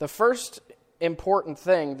The first important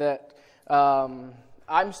thing that I'm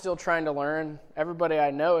still trying to learn, everybody I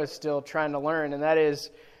know is still trying to learn, and that is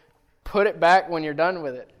put it back when you're done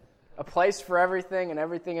with it. A place for everything and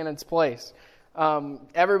everything in its place.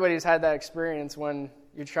 Everybody's had that experience when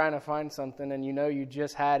you're trying to find something and you know you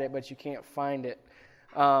just had it but you can't find it.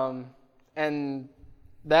 And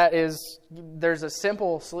that is, there's a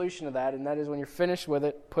simple solution to that, and that is when you're finished with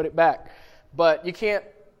it, put it back. But you can't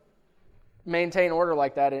maintain order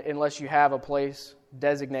like that unless you have a place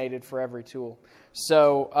designated for every tool.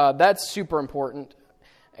 So that's super important,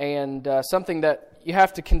 and something that you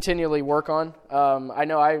have to continually work on. I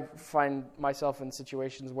know I find myself in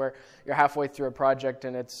situations where you're halfway through a project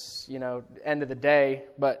and it's, end of the day,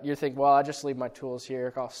 but you think, well, I'll just leave my tools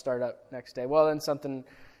here, I'll start up next day. Well, then something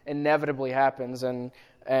inevitably happens, and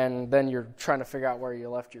then you're trying to figure out where you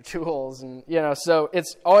left your tools, and so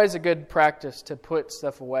it's always a good practice to put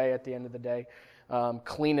stuff away at the end of the day,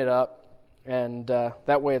 clean it up, and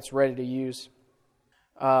that way it's ready to use.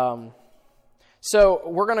 So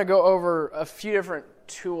we're going to go over a few different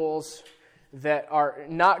tools that are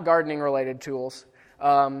not gardening related tools.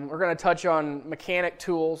 We're going to touch on mechanic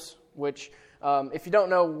tools, which if you don't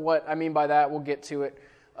know what I mean by that, we'll get to it.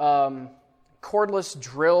 Cordless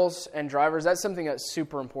drills and drivers, that's something that's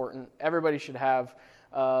super important. Everybody should have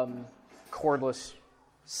cordless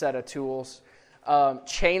set of tools.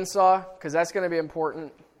 Chainsaw, because that's going to be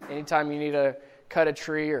important anytime you need to cut a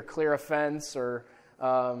tree or clear a fence or,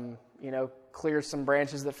 clear some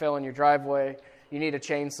branches that fell in your driveway. You need a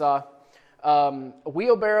chainsaw. A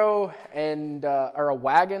wheelbarrow and or a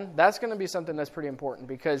wagon, that's going to be something that's pretty important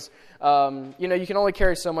because, you can only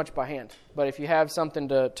carry so much by hand. But if you have something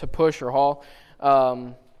to push or haul,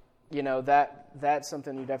 that's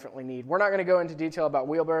something you definitely need. We're not going to go into detail about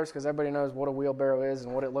wheelbarrows because everybody knows what a wheelbarrow is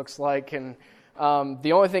and what it looks like. And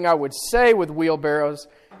the only thing I would say with wheelbarrows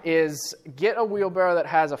is get a wheelbarrow that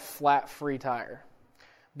has a flat free tire,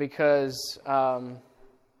 because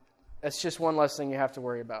it's just one less thing you have to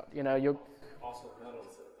worry about. Also metal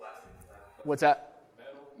instead of plastic. What's that?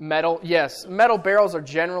 Metal, yes. Metal barrels are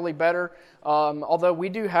generally better, although we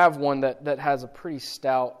do have one that has a pretty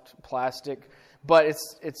stout plastic, but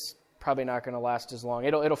it's probably not going to last as long.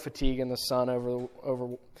 It'll fatigue in the sun over a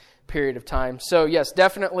period of time. So yes,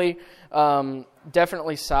 definitely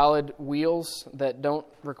solid wheels that don't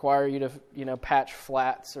require you to patch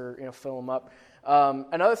flats or fill them up.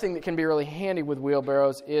 Another thing that can be really handy with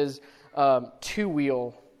wheelbarrows is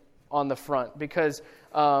two-wheel on the front, because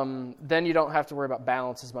then you don't have to worry about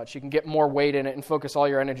balance as much. You can get more weight in it and focus all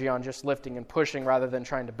your energy on just lifting and pushing rather than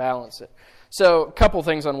trying to balance it. So a couple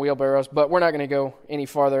things on wheelbarrows, but we're not going to go any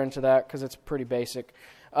farther into that because it's pretty basic.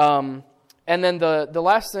 And then the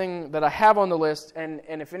last thing that I have on the list, and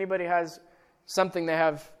if anybody has something they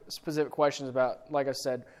have specific questions about, like I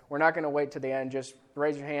said, we're not going to wait to the end. Just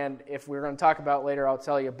raise your hand. If we're going to talk about it later, I'll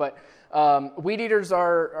tell you. But weed eaters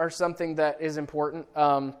are something that is important.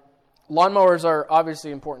 Lawnmowers are obviously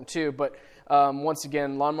important too, but once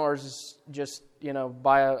again, lawnmowers is just,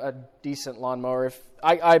 buy a decent lawnmower. If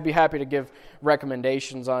I'd be happy to give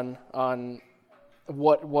recommendations on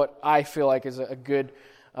what I feel like is a good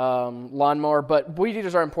lawnmower. But weed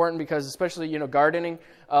eaters are important because, especially gardening,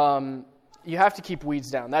 you have to keep weeds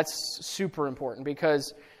down. That's super important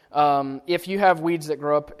because if you have weeds that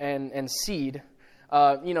grow up and seed,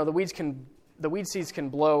 the weed seeds can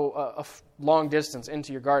blow a long distance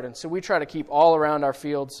into your garden. So we try to keep all around our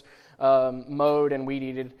fields mowed and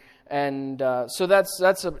weed-eated. And so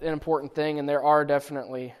that's an important thing, and there are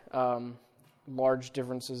definitely large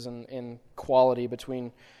differences in quality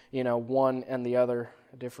between one and the other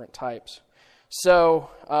different types. So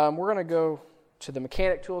we're going to go to the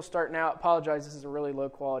mechanic tools starting out. Apologize, this is a really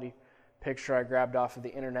low-quality picture I grabbed off of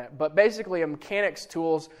the internet. But basically, a mechanic's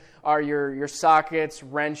tools are your sockets,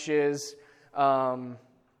 wrenches, Allen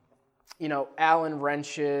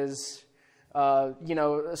wrenches,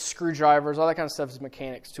 screwdrivers, all that kind of stuff is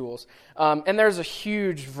mechanics tools. And there's a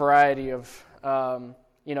huge variety of,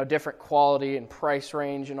 different quality and price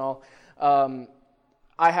range and all.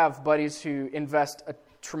 I have buddies who invest a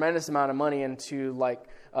tremendous amount of money into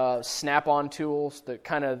Snap-on tools,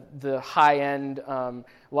 the high-end. A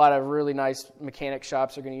lot of really nice mechanic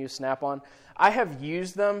shops are going to use Snap-on. I have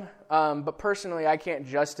used them, but personally, I can't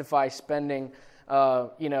justify spending,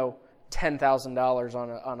 $10,000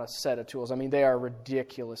 on a set of tools. I mean, they are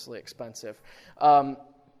ridiculously expensive.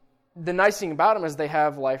 The nice thing about them is they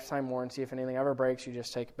have lifetime warranty. If anything ever breaks, you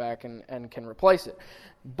just take it back and can replace it.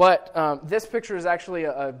 But this picture is actually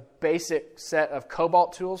a basic set of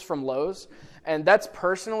Cobalt tools from Lowe's, and that's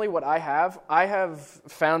personally what I have. I have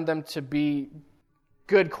found them to be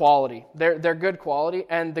good quality. They're good quality,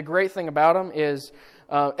 and the great thing about them is,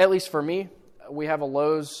 at least for me, we have a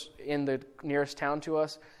Lowe's in the nearest town to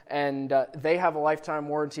us, and they have a lifetime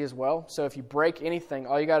warranty as well. So if you break anything,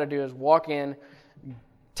 all you got to do is walk in,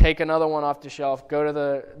 take another one off the shelf, go to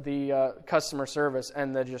the customer service,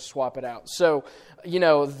 and then just swap it out. So,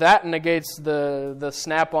 that negates the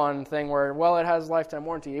Snap-on thing where, well, it has lifetime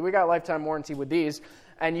warranty. We got lifetime warranty with these,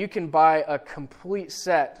 and you can buy a complete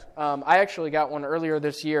set. I actually got one earlier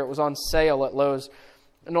this year. It was on sale at Lowe's.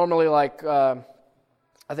 Normally,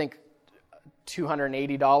 I think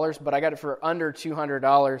 $280, but I got it for under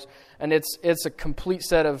 $200, and it's a complete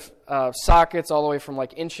set of sockets all the way from 1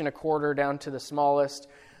 1/4 down to the smallest,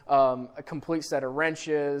 a complete set of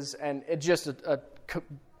wrenches, and it just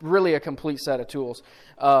really a complete set of tools.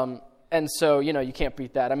 And so, you can't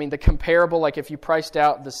beat that. I mean, the comparable, if you priced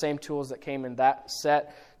out the same tools that came in that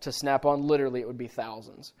set to Snap-on, literally it would be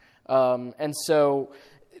thousands. And so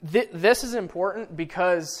this is important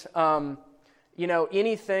because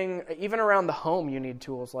anything, even around the home, you need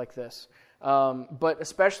tools like this. But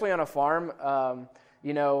especially on a farm,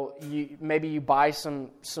 maybe you buy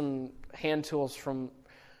some hand tools from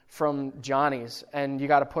Johnny's, and you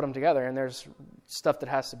got to put them together. And there's stuff that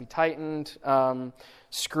has to be tightened,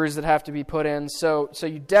 screws that have to be put in. So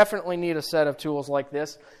you definitely need a set of tools like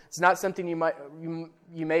this. It's not something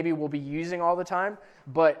you maybe will be using all the time,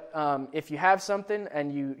 but if you have something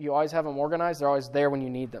and you always have them organized, they're always there when you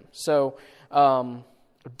need them. So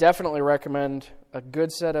definitely recommend a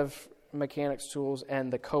good set of mechanics tools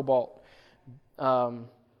and the Cobalt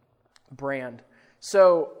brand.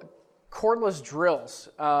 So cordless drills.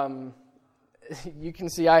 You can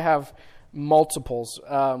see I have multiples.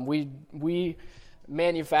 We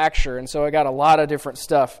manufacture, and so I got a lot of different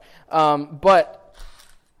stuff. But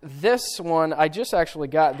this one, I just actually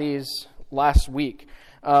got these last week,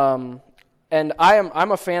 and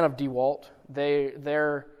I'm a fan of DeWalt.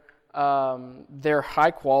 They're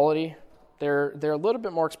high quality. They're a little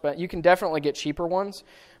bit more expensive. You can definitely get cheaper ones,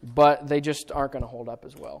 but they just aren't going to hold up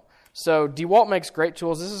as well. So DeWalt makes great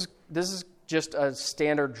tools. This is just a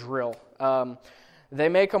standard drill. They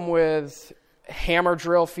make them with hammer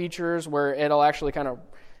drill features where it'll actually kind of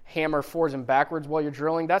hammer forwards and backwards while you're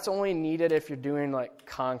drilling. That's only needed if you're doing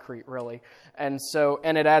concrete, really. And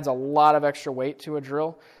it adds a lot of extra weight to a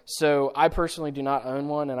drill. So I personally do not own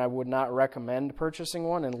one, and I would not recommend purchasing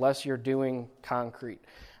one unless you're doing concrete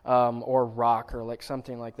or rock or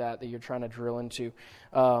something like that you're trying to drill into.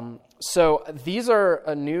 So these are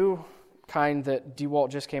a new kind that DeWalt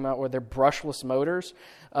just came out with. They're brushless motors.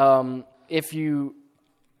 If you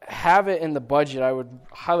have it in the budget, I would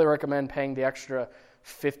highly recommend paying the extra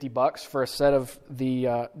 $50 for a set of the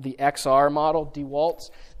XR model DeWalt's.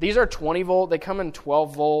 These are 20 volt. They come in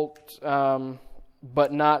 12 volt,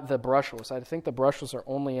 but not the brushless. I think the brushless are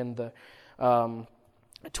only in the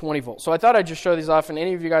 20 volt. So I thought I'd just show these off, and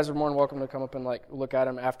any of you guys are more than welcome to come up and look at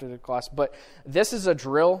them after the class. But this is a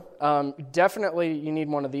drill. Definitely you need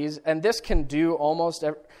one of these, and this can do almost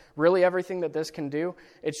really everything that this can do.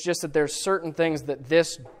 It's just that there's certain things that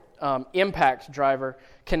this impact driver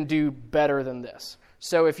can do better than this.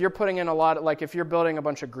 So if you're putting in a lot of, if you're building a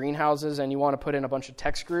bunch of greenhouses and you want to put in a bunch of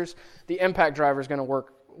tech screws, the impact driver is going to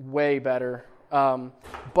work way better.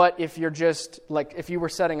 But if you're just, if you were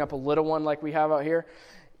setting up a little one like we have out here,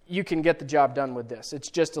 you can get the job done with this. It's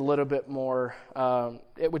just a little bit more,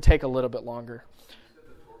 it would take a little bit longer.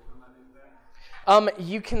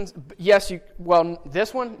 You can, yes,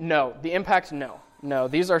 this one, no. The impacts, no. No,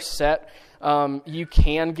 these are set. You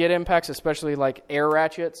can get impacts, especially air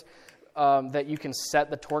ratchets, that you can set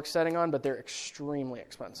the torque setting on, but they're extremely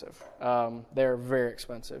expensive. They're very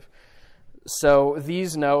expensive. So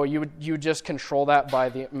these, no, you would just control that by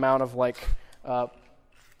the amount of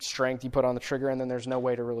strength you put on the trigger, and then there's no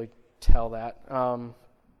way to really tell that.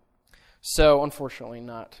 So unfortunately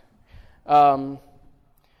not.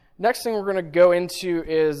 Next thing we're going to go into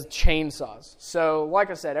is chainsaws. So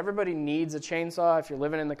like I said, everybody needs a chainsaw if you're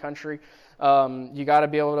living in the country. You got to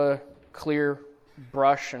be able to clear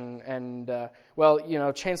brush and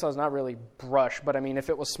chainsaw is not really brush, but I mean if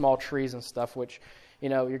it was small trees and stuff, which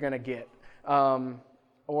you're going to get,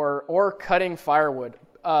 or cutting firewood.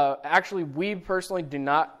 Actually, we personally do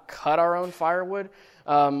not cut our own firewood.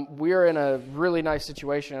 We are in a really nice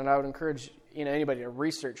situation, and I would encourage anybody to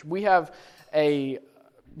research. We have 30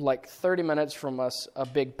 minutes from us a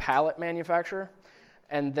big pallet manufacturer,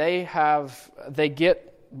 and they get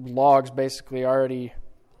logs basically already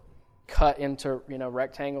cut into,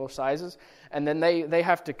 rectangular sizes, and then they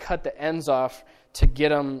have to cut the ends off to get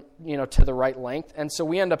them, to the right length. And so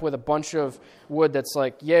we end up with a bunch of wood that's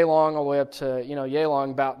like yay long all the way up to, yay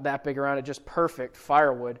long, about that big around it, just perfect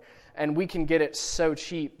firewood. And we can get it so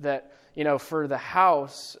cheap that, for the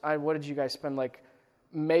house, what did you guys spend, like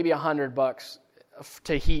maybe $100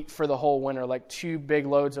 to heat for the whole winter, like 2 big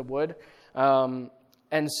loads of wood.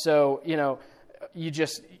 And so,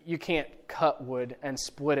 you can't cut wood and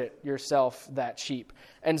split it yourself that cheap.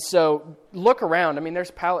 And so look around. I mean,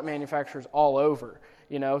 there's pallet manufacturers all over,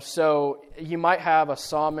 so you might have a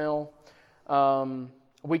sawmill.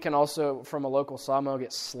 We can also, from a local sawmill,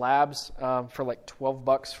 get slabs for like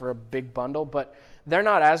 $12 for a big bundle, but they're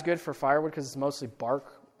not as good for firewood because it's mostly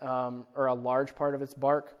bark, or a large part of it's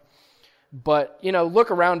bark. But,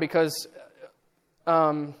 look around, because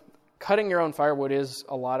cutting your own firewood is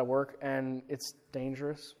a lot of work, and it's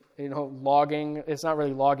dangerous. Logging, it's not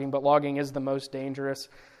really logging, but logging is the most dangerous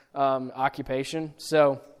occupation.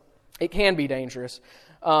 So it can be dangerous.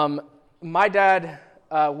 My dad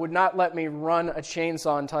would not let me run a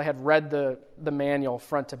chainsaw until I had read the manual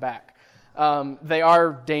front to back. They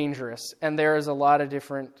are dangerous, and there is a lot of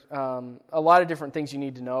different things you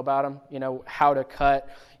need to know about them. How to cut.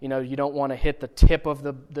 You don't want to hit the tip of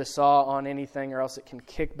the saw on anything, or else it can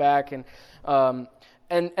kick back. And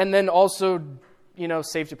then also,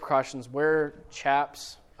 safety precautions. Wear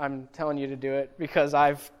chaps. I'm telling you to do it because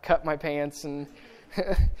I've cut my pants, and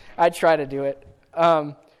I try to do it.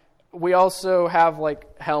 We also have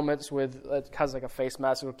like helmets with, it has like a face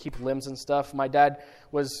mask that will keep limbs and stuff. My dad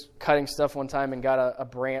was cutting stuff one time and got a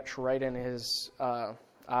branch right in his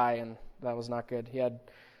eye, and that was not good. He had,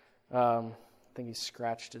 I think he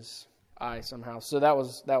scratched his eye somehow, so that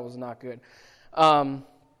was not good.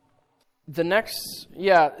 The next,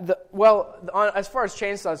 as far as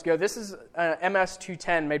chainsaws go, this is an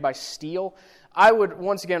MS-210 made by Steel. I would,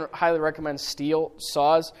 once again, highly recommend Steel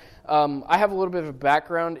saws. I have a little bit of a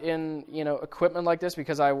background in, equipment like this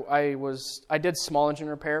because I did small engine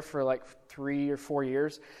repair for like 3 or 4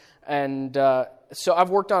 years. And so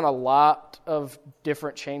I've worked on a lot of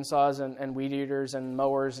different chainsaws and weed eaters and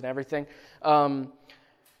mowers and everything.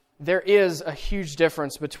 There is a huge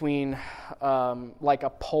difference between like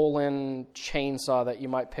a Poland chainsaw that you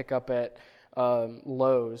might pick up at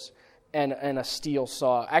Lowe's and a steel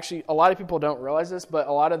saw. Actually, a lot of people don't realize this, but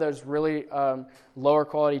a lot of those really lower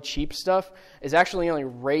quality cheap stuff is actually only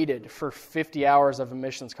rated for 50 hours of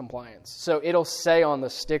emissions compliance. So it'll say on the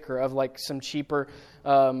sticker of like some cheaper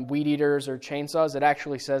weed eaters or chainsaws, it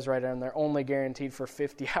actually says right on there, only guaranteed for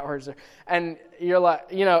 50 hours. And you're like,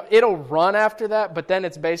 it'll run after that, but then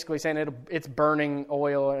it's basically saying it's burning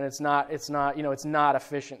oil, and it's not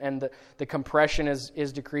efficient, and the compression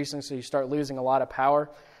is decreasing, so you start losing a lot of power.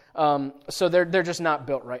 So they're just not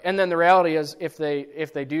built right. And then the reality is, if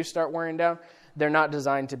they do start wearing down, they're not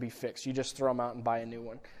designed to be fixed. You just throw them out and buy a new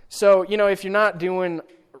one. So, if you're not doing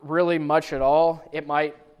really much at all, it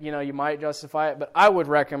might, you might justify it, but I would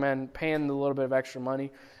recommend paying a little bit of extra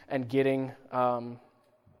money and getting a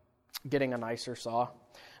nicer saw.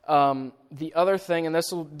 The other thing, and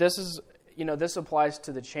this applies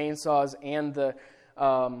to the chainsaws and the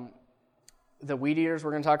weed eaters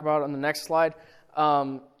we're going to talk about on the next slide.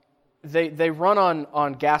 They run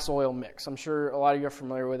on gas oil mix. I'm sure a lot of you are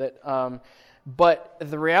familiar with it. But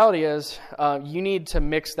the reality is you need to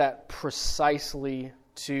mix that precisely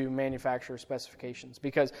to manufacturer specifications,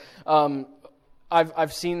 because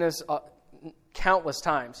I've seen this countless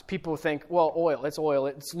times. People think, well, it's oil,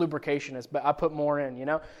 it's lubrication, but I put more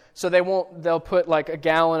in, So they'll put like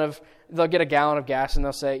they'll get a gallon of gas, and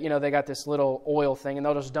they'll say, they got this little oil thing, and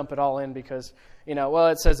they'll just dump it all in because,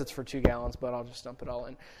 it says it's for 2 gallons, but I'll just dump it all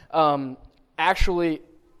in. Actually,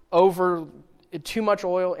 too much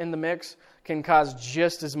oil in the mix can cause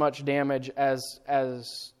just as much damage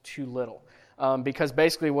as too little. Because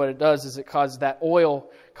basically what it does is that oil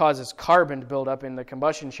causes carbon to build up in the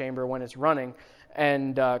combustion chamber when it's running,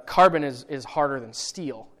 and carbon is harder than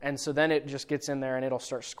steel. And so then it just gets in there, and it'll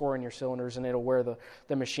start scoring your cylinders, and it'll wear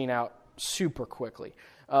the machine out super quickly.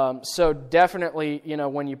 So definitely,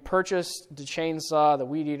 when you purchase the chainsaw, the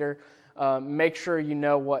weed eater, make sure you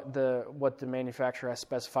know what the manufacturer has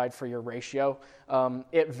specified for your ratio.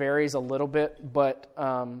 It varies a little bit, but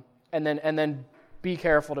and then be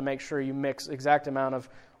careful to make sure you mix exact amount of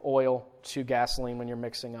oil to gasoline when you're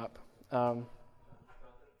mixing up.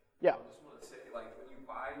 Yeah. I just want to say, like, when you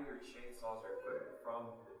buy your chainsaws or equipment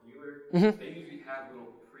from the dealer, they usually have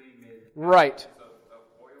little pre-made right of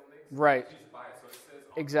oil mix. Right. You just buy it, so it says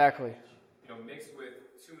on exactly. The package, mixed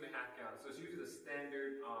with 2.5 gallons. So it's usually the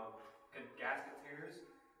standard gas containers.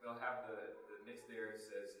 They'll have the mix there. It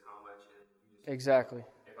says how much Exactly.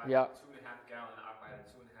 If I Yeah. have a 2.5 gallon, I buy a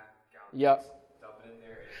 2.5 gallon. Yep. Dump it in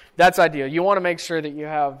there. That's ideal. You want to make sure that you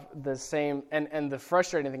have the same, and the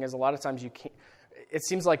frustrating thing is a lot of times you can't, it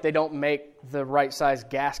seems like they don't make the right size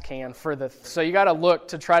gas can for so you got to look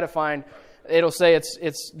to try to find, it'll say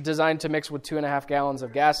it's designed to mix with 2.5 gallons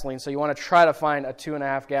of gasoline, so you want to try to find a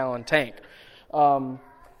 2.5 gallon tank.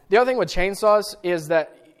 The other thing with chainsaws is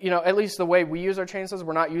that, at least the way we use our chainsaws,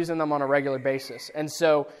 we're not using them on a regular basis. And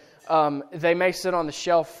so they may sit on the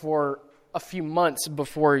shelf for a few months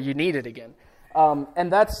before you need it again.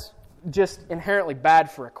 And that's just inherently bad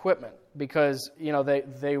for equipment because,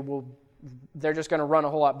 they're just going to run a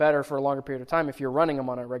whole lot better for a longer period of time if you're running them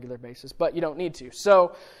on a regular basis, but you don't need to.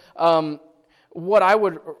 So what I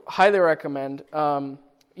would highly recommend,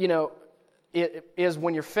 is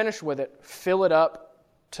when you're finished with it, fill it up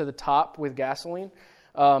to the top with gasoline.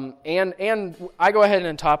 And I go ahead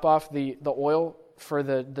and top off the oil for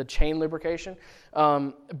the chain lubrication.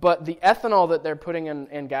 But the ethanol that they're putting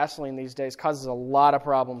in gasoline these days causes a lot of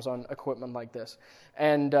problems on equipment like this.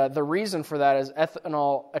 And the reason for that is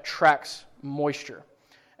ethanol attracts moisture.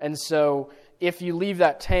 And so if you leave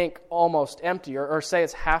that tank almost empty, or say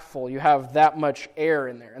it's half full, you have that much air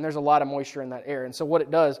in there. And there's a lot of moisture in that air. And so what it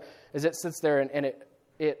does is it sits there and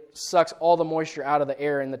it sucks all the moisture out of the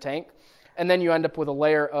air in the tank. And then you end up with a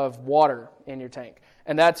layer of water in your tank.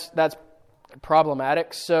 And that's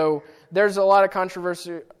problematic. So there's a lot of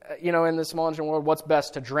controversy, in the small engine world, what's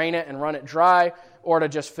best, to drain it and run it dry or to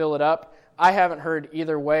just fill it up. I haven't heard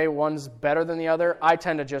either way. One's better than the other. I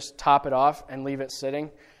tend to just top it off and leave it sitting.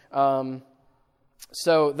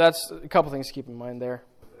 So that's a couple things to keep in mind there.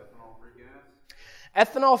 Ethanol-free gas?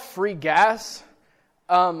 Ethanol-free gas,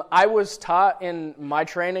 I was taught in my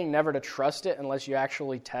training never to trust it unless you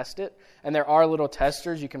actually test it. And there are little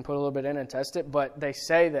testers you can put a little bit in and test it, but they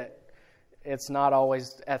say that it's not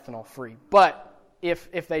always ethanol-free. But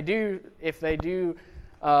if they do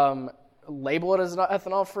label it as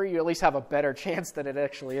ethanol-free, you at least have a better chance that it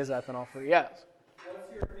actually is ethanol-free. Yes.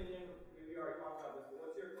 What's your opinion? We already talked about this, but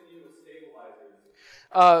what's your opinion with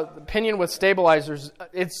stabilizers? Opinion with stabilizers,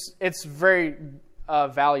 it's very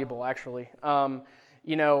valuable actually.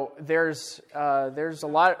 There's a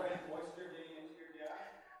lot. Moisture getting into your gas?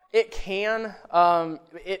 It can.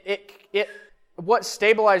 What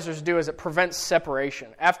stabilizers do is it prevents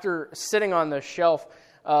separation. After sitting on the shelf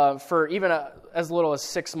for even as little as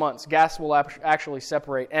 6 months, gas will actually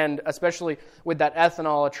separate. And especially with that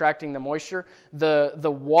ethanol attracting the moisture, the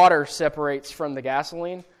water separates from the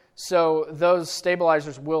gasoline. So those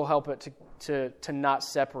stabilizers will help it to not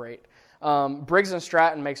separate. Briggs &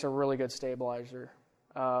 Stratton makes a really good stabilizer.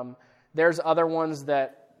 There's other ones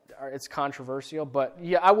that it's controversial, but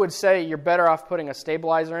yeah, I would say you're better off putting a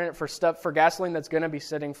stabilizer in it for gasoline that's going to be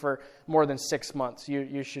sitting for more than 6 months.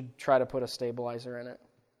 You should try to put a stabilizer in it.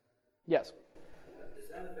 Yes. Does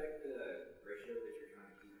that affect the ratio that you're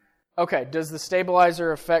trying to keep? Okay. Does the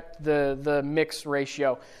stabilizer affect the mix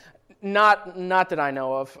ratio? Not that I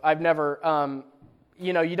know of. I've never.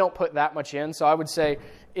 You don't put that much in, so I would say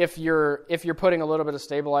if you're putting a little bit of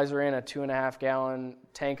stabilizer in a 2.5 gallon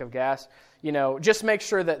tank of gas, just make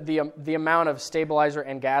sure that the amount of stabilizer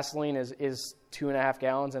and gasoline is 2.5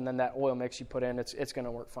 gallons, and then that oil mix you put in, it's going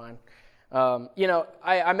to work fine.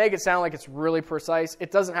 I make it sound like it's really precise. It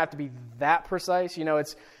doesn't have to be that precise.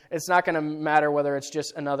 It's not going to matter whether it's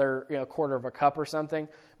just another quarter of a cup or something,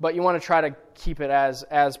 but you want to try to keep it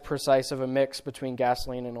as precise of a mix between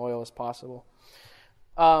gasoline and oil as possible.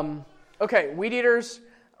 Okay, weed eaters.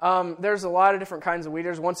 There's a lot of different kinds of weed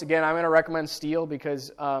eaters. Once again, I'm going to recommend steel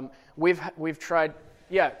because we've tried.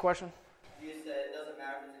 Yeah, question? You said it doesn't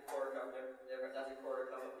matter if it's a quarter cup difference. That's a quarter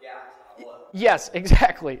cup of gas, not oil. Yes,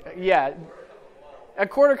 exactly. Yeah, a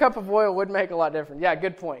quarter cup of oil would make a lot different. Yeah,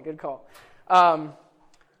 good point. Good call.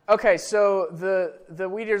 Okay, so the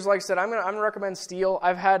weed eaters, like I said, I'm gonna recommend steel.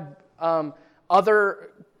 I've had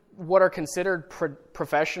other what are considered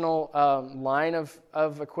professional line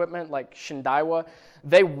of equipment like Shindaiwa.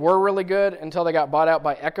 They were really good until they got bought out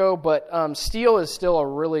by Echo, but steel is still a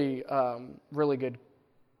really good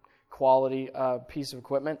quality piece of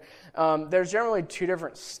equipment. There's generally two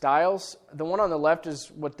different styles. The one on the left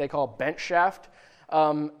is what they call bent shaft,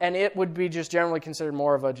 and it would be just generally considered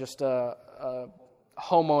more of a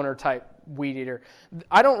homeowner type weed eater.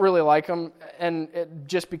 I don't really like them, and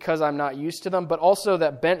just because I'm not used to them, but also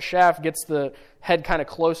that bent shaft gets the head kind of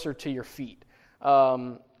closer to your feet,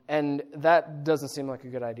 and that doesn't seem like a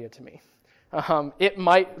good idea to me. It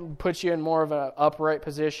might put you in more of an upright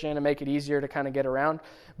position and make it easier to kind of get around,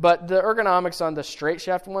 but the ergonomics on the straight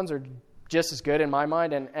shaft ones are just as good in my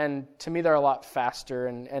mind, and to me they're a lot faster,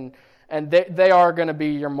 and they are going to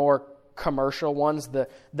be your more commercial ones. The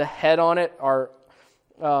head on it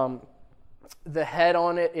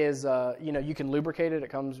is you can lubricate it. It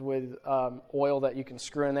comes with oil that you can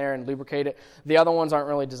screw in there and lubricate it. The other ones aren't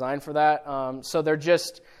really designed for that, so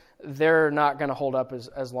they're not going to hold up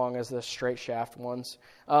as long as the straight shaft ones.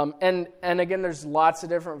 And again, there's lots of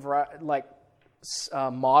different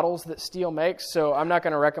models that Steel makes, so I'm not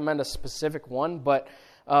going to recommend a specific one, but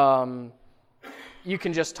you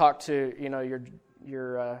can just talk to your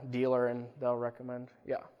dealer and they'll recommend.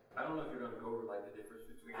 Yeah. I don't know if you're going to go over like the difference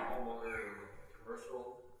between homeowner and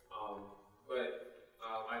commercial, but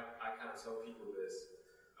I kind of tell people this: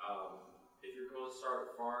 if you're going to start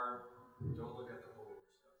a farm, don't look at the homeowner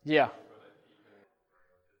stuff.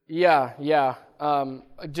 Yeah. Yeah.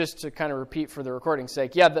 Just to kind of repeat for the recording's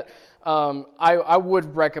sake, I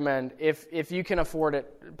would recommend if you can afford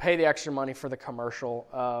it, pay the extra money for the commercial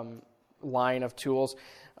line of tools,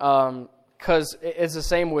 because it's the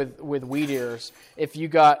same with weed eaters. If you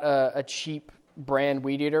got a cheap brand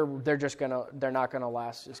weed eater, they're not gonna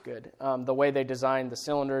last as good. The way they design the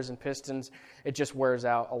cylinders and pistons, it just wears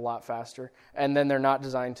out a lot faster, and then they're not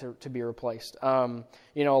designed to be replaced. A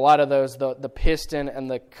lot of those, the piston and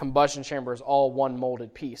the combustion chamber is all one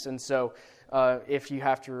molded piece, and so if you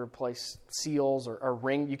have to replace seals or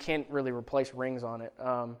ring, you can't really replace rings on it.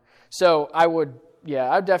 So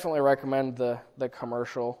I'd definitely recommend the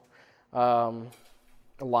commercial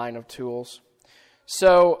line of tools.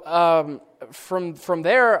 So from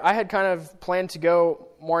there, I had kind of planned to go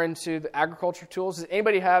more into the agriculture tools. Does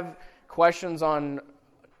anybody have questions on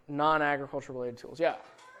non-agriculture related tools? Yeah.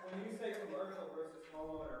 When you say commercial versus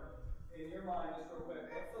homeowner, in your mind, just real quick,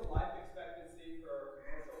 what's the life expectancy for a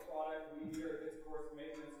commercial product, weed eater if it's, of course,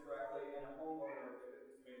 maintenance correctly, and a homeowner if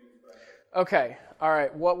it's maintenance correctly? Okay. All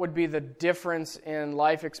right. What would be the difference in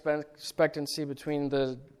life expectancy between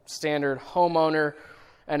the standard homeowner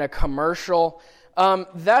and a commercial?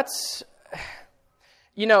 That's,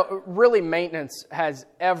 really maintenance has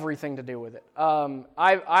everything to do with it. When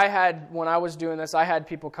I was doing this, I had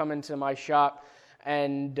people come into my shop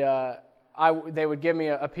and they would give me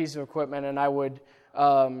a piece of equipment and I would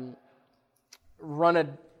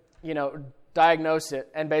diagnose it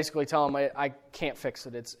and basically tell them I can't fix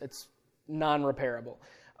it. It's non-repairable.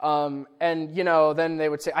 Then they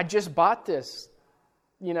would say, I just bought this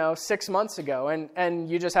 6 months ago, and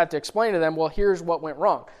you just have to explain to them, well, here's what went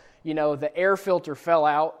wrong. The air filter fell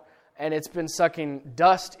out, and it's been sucking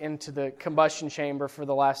dust into the combustion chamber for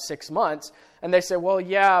the last 6 months. And they say, well,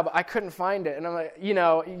 yeah, but I couldn't find it. And I'm like,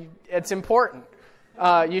 it's important.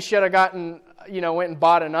 You should have went and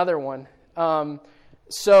bought another one.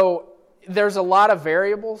 So there's a lot of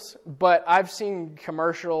variables, but I've seen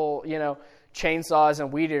commercial, chainsaws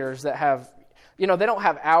and weed eaters that have, they don't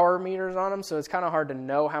have hour meters on them, so it's kind of hard to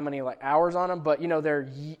know how many hours on them. But they're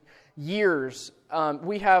years.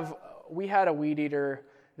 We had a weed eater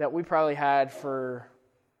that we probably had for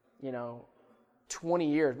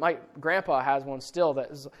 20 years. My grandpa has one still that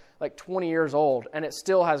is 20 years old, and it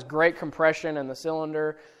still has great compression in the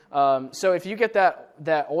cylinder. So if you get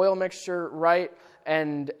that oil mixture right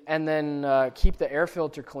and then keep the air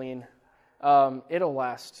filter clean, it'll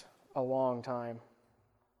last a long time.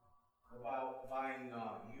 About buying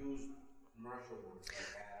used commercial ones like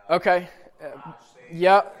that. Okay.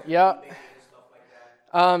 Yeah.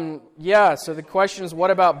 So the question is,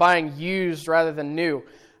 what about buying used rather than new?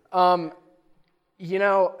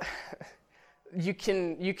 You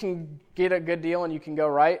can get a good deal and you can go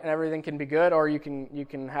right and everything can be good, or you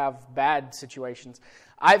can have bad situations.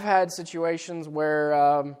 I've had situations where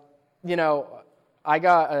I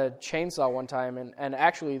got a chainsaw one time and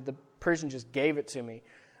actually the person just gave it to me.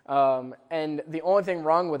 And the only thing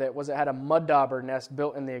wrong with it was it had a mud dauber nest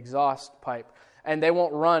built in the exhaust pipe, and they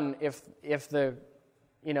won't run if the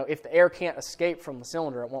air can't escape from the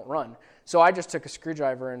cylinder, it won't run. So I just took a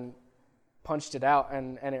screwdriver and punched it out,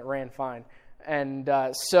 and it ran fine. And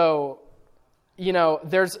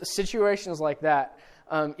there's situations like that.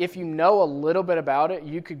 If you know a little bit about it,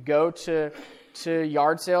 you could go to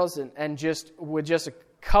yard sales and just with just a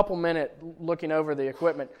couple minutes looking over the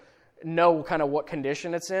equipment, know kind of what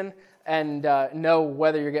condition it's in, and know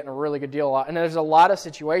whether you're getting a really good deal. And there's a lot of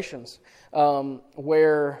situations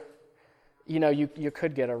where you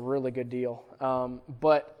could get a really good deal.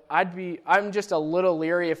 But I'm just a little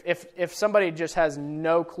leery if somebody just has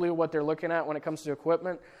no clue what they're looking at when it comes to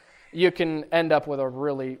equipment, you can end up with a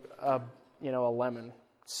really a lemon.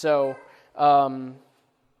 So I'd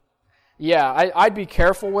be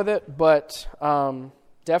careful with it, but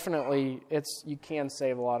definitely you can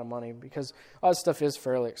save a lot of money because a lot of stuff is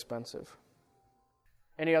fairly expensive.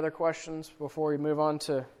 Any other questions before we move on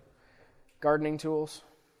to gardening tools?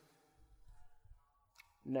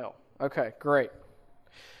 No. Okay, great.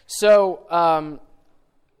 So, I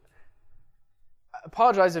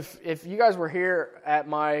apologize if you guys were here at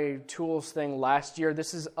my tools thing last year.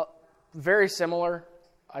 This is very similar.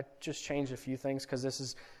 I just changed a few things because this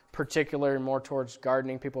is particular more towards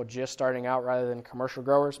gardening people just starting out rather than commercial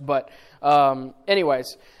growers. But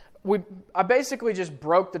anyways, I basically just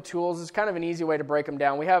broke the tools. It's kind of an easy way to break them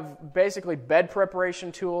down. We have basically bed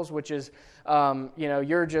preparation tools, which is you're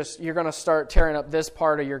going to start tearing up this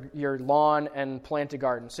part of your lawn and plant a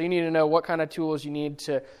garden. So you need to know what kind of tools you need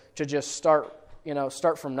to just start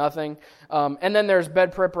from nothing. And then there's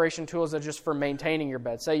bed preparation tools that are just for maintaining your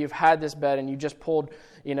bed. Say you've had this bed and you just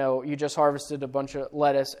you just harvested a bunch of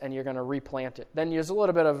lettuce and you're going to replant it. Then there's a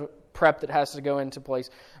little bit of prep that has to go into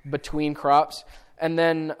place between crops. And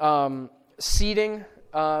then seeding,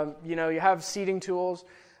 you have seeding tools.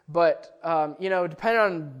 But, depending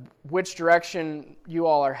on which direction you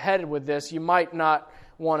all are headed with this, you might not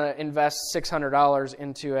want to invest $600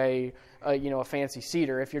 into a fancy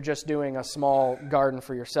seeder if you're just doing a small garden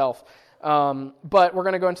for yourself. But we're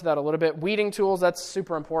going to go into that a little bit. Weeding tools, that's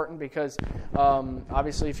super important because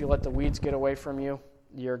obviously if you let the weeds get away from you,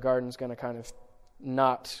 your garden's going to kind of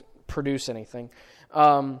not produce anything.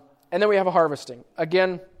 And then we have a harvesting.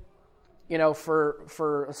 Again,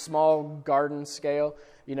 for a small garden scale,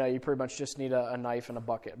 you pretty much just need a knife and a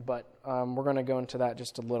bucket. But we're going to go into that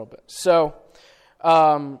just a little bit. So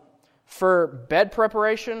for bed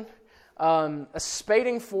preparation, a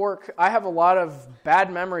spading fork, I have a lot of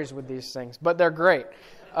bad memories with these things, but they're great.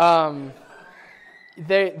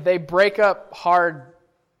 They break up hard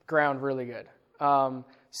ground really good.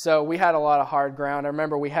 So we had a lot of hard ground. I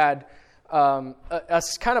remember we had a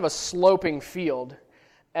kind of a sloping field,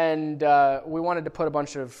 and we wanted to put a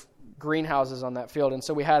bunch of greenhouses on that field, and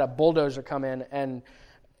so we had a bulldozer come in and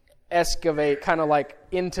excavate kind of like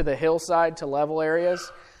into the hillside to level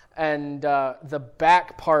areas. And the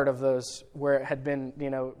back part of those, where it had been,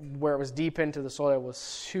 where it was deep into the soil, was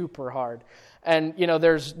super hard. And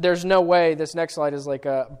there's no way. This next slide is like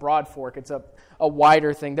a broad fork. It's a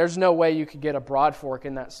wider thing. There's no way you could get a broad fork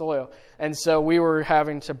in that soil. And so we were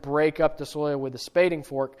having to break up the soil with a spading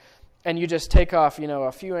fork. And you just take off,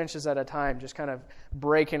 a few inches at a time, just kind of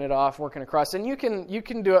breaking it off, working across. And you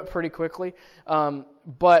can do it pretty quickly.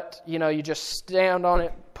 But, you just stand on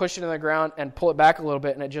it, push it in the ground, and pull it back a little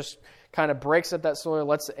bit, and it just kind of breaks up that soil,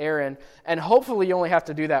 lets the air in. And hopefully you only have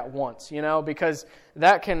to do that once, because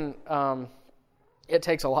that can, it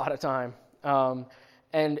takes a lot of time.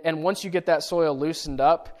 And once you get that soil loosened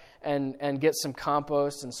up and get some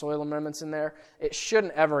compost and soil amendments in there, it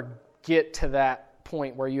shouldn't ever get to that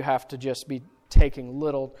point where you have to just be taking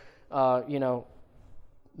little bites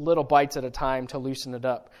at a time to loosen it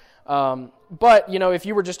up. But if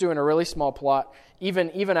you were just doing a really small plot,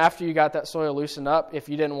 even after you got that soil loosened up, if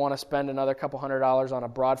you didn't want to spend another couple $100 on a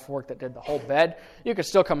broad fork that did the whole bed, you could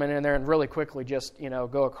still come in there and really quickly just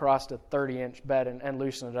go across a 30-inch bed and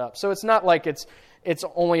loosen it up. So it's not like it's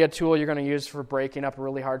only a tool you're going to use for breaking up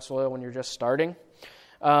really hard soil when you're just starting.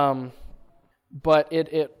 But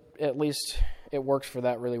it at least it works for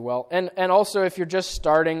that really well. And also if you're just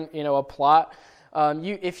starting, a plot,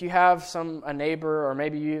 if you have a neighbor, or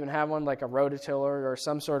maybe you even have one like a rototiller or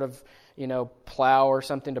some sort of, plow or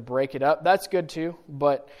something to break it up, that's good too.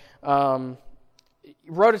 But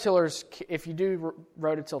rototillers, if you do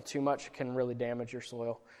rototill too much, it can really damage your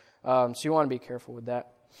soil. So you want to be careful with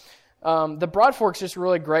that. The broad fork's just a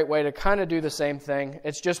really great way to kind of do the same thing.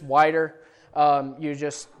 It's just wider. You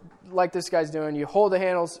just, like this guy's doing, you hold the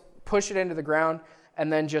handles, push it into the ground,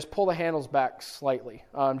 and then just pull the handles back slightly.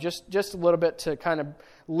 Just a little bit to kind of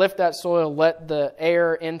lift that soil, let the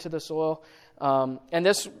air into the soil. And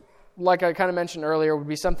this, like I kind of mentioned earlier, would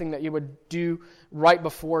be something that you would do right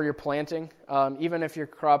before you're planting. Even if your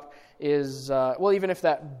crop is, even if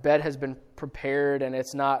that bed has been prepared and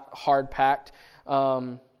it's not hard packed,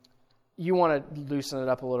 you want to loosen it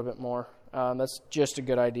up a little bit more. That's just a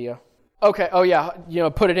good idea. Okay. Oh yeah.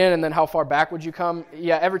 Put it in, and then how far back would you come?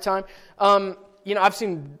 Yeah, every time. I've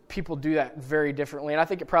seen people do that very differently, and I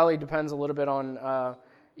think it probably depends a little bit on,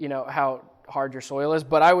 how hard your soil is.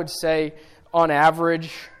 But I would say, on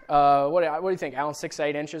average, what do you think, Alan? 6 to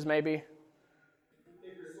 8 inches, maybe. If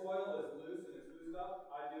your soil is loose and it's loosed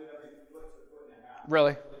up, I do it every foot to foot and a half.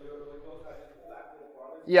 Really? Do it really close. I just pull back a little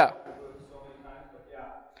farther. Yeah. I do it so many times, but yeah.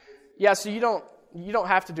 Yeah. So you don't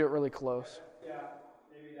have to do it really close. Yeah.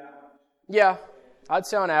 Maybe that much. Yeah, I'd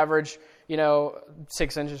say on average,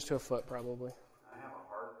 6 inches to a foot probably. I have a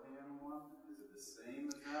hard pan one. Is it the same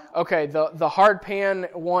as that? Okay, the hard pan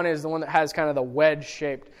one is the one that has kind of the wedge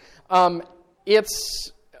shaped.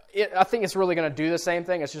 I think it's really going to do the same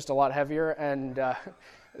thing. It's just a lot heavier, and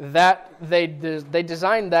that they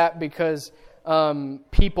designed that because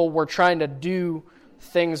people were trying to do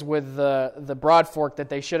things with the broad fork that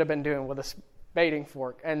they should have been doing with a spading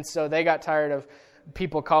fork, and so they got tired of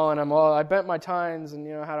people calling them, "Oh, I bent my tines, and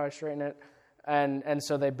how do I straighten it?" And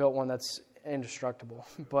so they built one that's indestructible,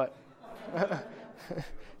 but.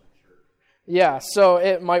 Yeah, so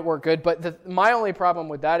it might work good, but my only problem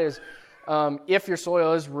with that is if your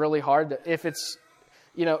soil is really hard, if it's,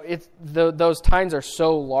 those tines are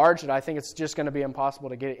so large that I think it's just going to be impossible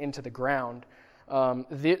to get it into the ground.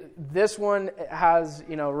 This one has,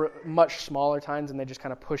 much smaller tines, and they just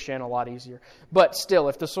kind of push in a lot easier. But still,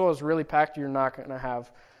 if the soil is really packed, you're not going to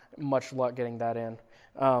have much luck getting that in.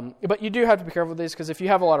 But you do have to be careful with these, because if you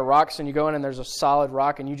have a lot of rocks and you go in and there's a solid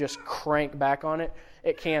rock and you just crank back on it,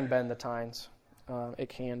 it can bend the tines. It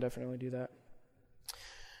can definitely do that.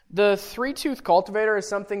 The 3-tooth cultivator is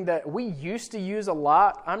something that we used to use a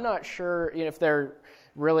lot. I'm not sure if they're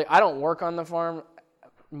really, I don't work on the farm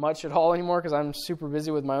much at all anymore because I'm super busy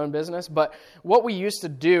with my own business. But what we used to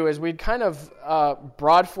do is we'd kind of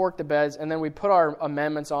broad fork the beds, and then we'd put our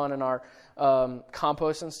amendments on in our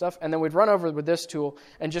compost and stuff, and then we'd run over with this tool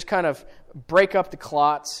and just kind of break up the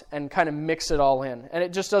clots and kind of mix it all in, and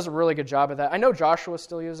it just does a really good job of that. I know Joshua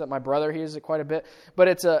still uses it. My brother, he uses it quite a bit, but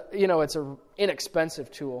it's a inexpensive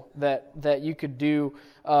tool that you could do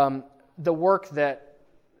the work that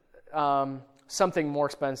something more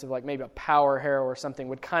expensive, like maybe a power harrow or something,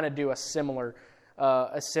 would kind of do a similar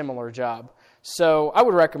job. So I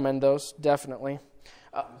would recommend those, definitely.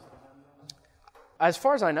 As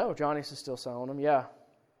far as I know, Johnny's is still selling them, yeah.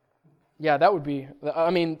 Yeah, that would be,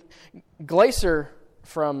 Glacier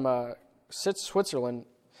from Switzerland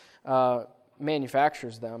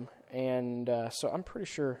manufactures them, and so I'm pretty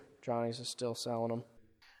sure Johnny's is still selling them.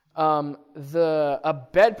 A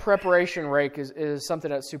bed preparation rake is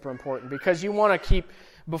something that's super important, because you want to keep,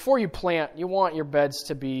 before you plant, you want your beds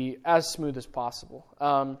to be as smooth as possible.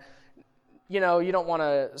 You don't want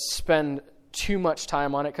to spend too much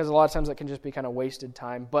time on it, because a lot of times that can just be kind of wasted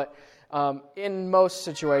time. But in most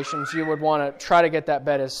situations, you would want to try to get that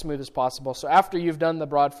bed as smooth as possible. So after you've done the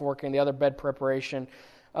broad forking, the other bed preparation,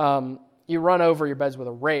 you run over your beds with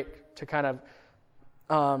a rake to kind of,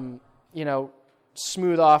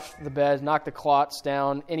 smooth off the bed, knock the clots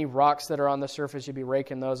down. Any rocks that are on the surface, you'd be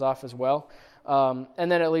raking those off as well.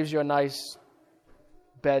 And then it leaves you a nice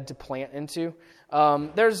bed to plant into.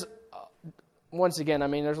 Once again,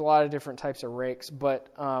 there's a lot of different types of rakes, but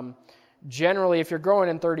generally, if you're growing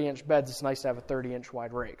in 30-inch beds, it's nice to have a 30-inch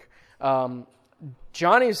wide rake.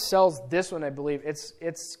 Johnny's sells this one, I believe.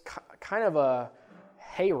 It's kind of a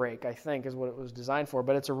hay rake, I think, is what it was designed for,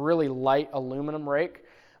 but it's a really light aluminum rake,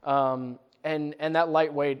 and that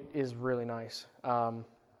lightweight is really nice,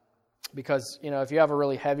 because if you have a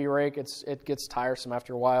really heavy rake, it gets tiresome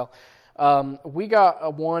after a while. We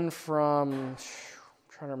got one from, I'm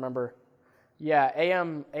trying to remember. Yeah,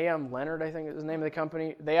 AM Leonard, I think is the name of the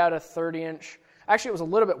company. They had a 30-inch. Actually, it was a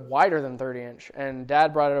little bit wider than 30-inch, and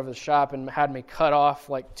Dad brought it over to the shop and had me cut off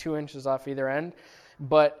like 2 inches off either end.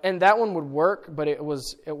 And that one would work, but it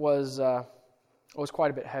was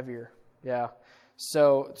quite a bit heavier. Yeah.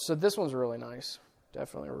 So this one's really nice.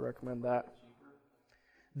 Definitely would recommend that.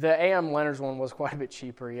 The AM Leonard's one was quite a bit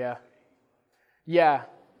cheaper. Yeah. Yeah.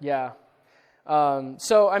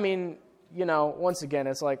 Once again,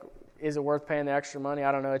 it's like, is it worth paying the extra money?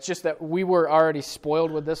 I don't know. It's just that we were already spoiled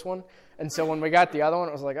with this one. And so when we got the other one,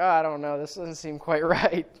 it was like, I don't know. This doesn't seem quite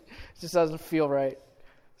right. It just doesn't feel right.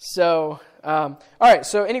 So, all right.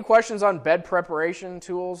 So any questions on bed preparation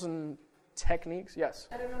tools and techniques? Yes?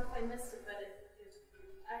 I don't know if I missed it, but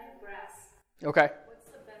I have grass. Okay. What's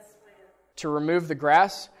the best way to remove the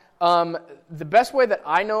grass? The best way that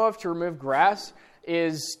I know of to remove grass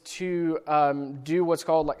is to do what's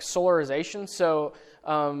called like solarization. So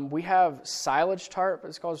we have silage tarp.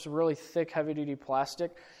 It's called, it's really thick, heavy-duty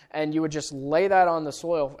plastic, and you would just lay that on the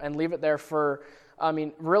soil and leave it there for,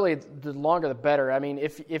 really the longer the better.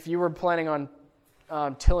 If you were planning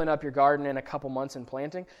on tilling up your garden in a couple months and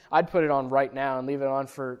planting, I'd put it on right now and leave it on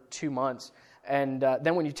for 2 months. And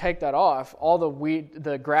then when you take that off, all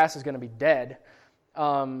the grass is going to be dead,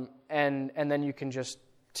 and then you can just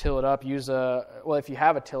till it up. If you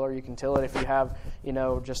have a tiller, you can till it. If you have,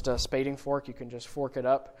 just a spading fork, you can just fork it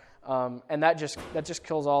up, and that just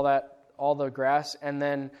kills all all the grass, and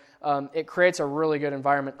then it creates a really good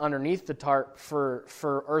environment underneath the tarp for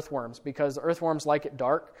earthworms, because earthworms like it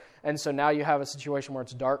dark, and so now you have a situation where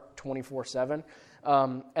it's dark 24/7,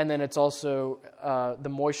 and then it's also the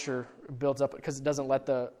moisture builds up because it doesn't let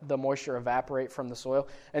the moisture evaporate from the soil,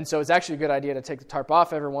 and so it's actually a good idea to take the tarp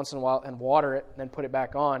off every once in a while and water it, and then put it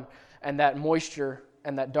back on, and that moisture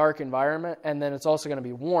and that dark environment, and then it's also going to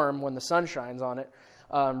be warm when the sun shines on it,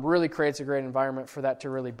 really creates a great environment for that to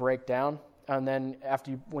really break down. And then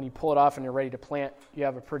when you pull it off and you're ready to plant, you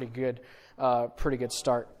have a pretty good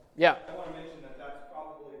start. Yeah. I want to mention that that's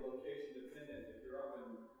probably location dependent. If you're up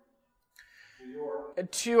in New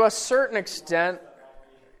York, to a certain extent,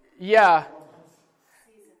 yeah.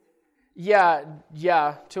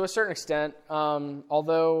 To a certain extent.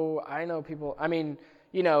 Although I know people. I mean,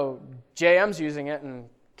 JM's using it in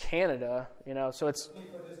Canada. So it's. can you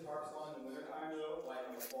put his tarps on in the wintertime though, like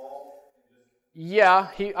in the fall? Yeah,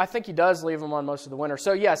 I think he does leave them on most of the winter.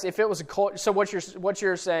 So yes, if it was a cold, so what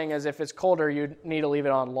you're saying is if it's colder, you need to leave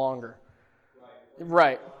it on longer.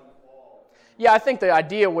 Right. Yeah, I think the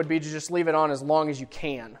idea would be to just leave it on as long as you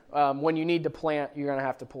can. When you need to plant, you're going to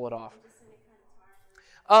have to pull it off.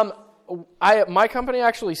 My company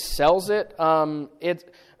actually sells it.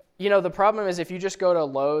 The problem is if you just go to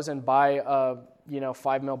Lowe's and buy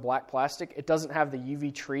 5 mil black plastic, it doesn't have the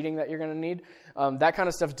UV treating that you're going to need. That kind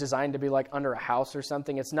of stuff is designed to be like under a house or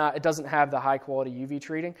something. It doesn't have the high quality UV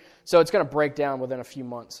treating, so it's going to break down within a few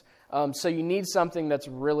months. So you need something that's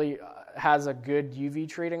really has a good UV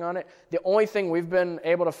treating on it. The only thing we've been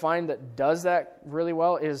able to find that does that really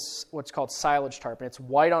well is what's called silage tarp, and it's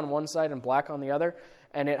white on one side and black on the other,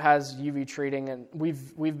 and it has UV treating. And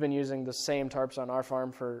we've been using the same tarps on our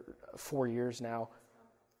farm for 4 years now.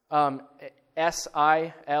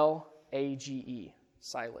 Silage,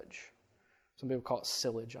 silage. Some people call it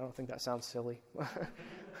silage. I don't think that sounds silly.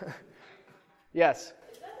 Yes.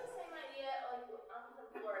 Is that the same idea? Like, I'm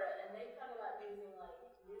from Florida, and they talk about using like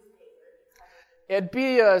newspaper. It'd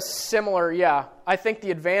be a similar, yeah. I think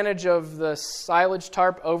the advantage of the silage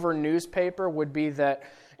tarp over newspaper would be that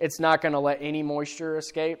it's not going to let any moisture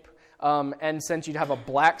escape. And since you'd have a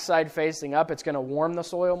black side facing up, it's going to warm the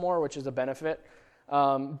soil more, which is a benefit.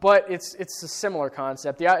 But it's a similar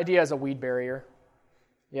concept. The idea is a weed barrier.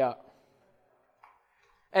 Yeah.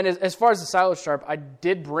 And as far as the silage tarp, I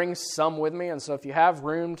did bring some with me, and so if you have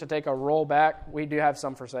room to take a roll back, we do have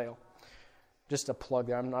some for sale. Just a plug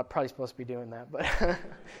there. I'm not probably supposed to be doing that, but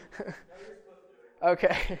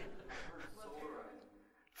okay.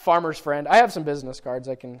 Farmer's friend. I have some business cards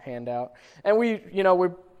I can hand out, and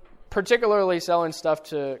we're particularly selling stuff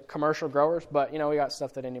to commercial growers, but we got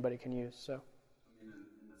stuff that anybody can use. So. In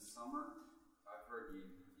the summer, I've heard you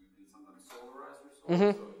can sometimes solarize your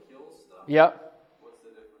soil, so it kills stuff. Yep. What's the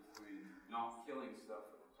difference between not killing stuff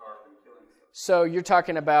with the tarp and killing stuff? So you're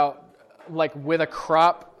talking about like with a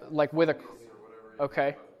crop, like with a.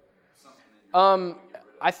 Okay.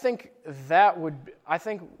 I think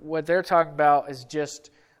what they're talking about is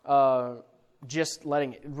just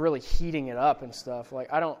letting it, really heating it up and stuff.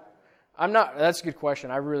 Like that's a good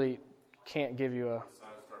question. I really can't give you a.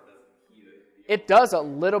 It does a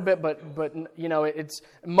little bit, but it's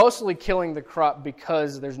mostly killing the crop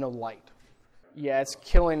because there's no light. Yeah, it's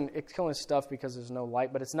killing stuff because there's no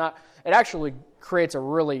light, but it's not. It actually creates a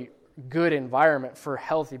really good environment for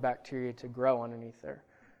healthy bacteria to grow underneath there.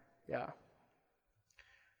 Yeah.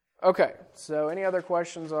 Okay, so any other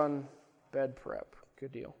questions on bed prep?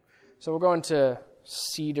 Good deal. So we're going to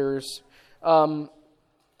cedars. The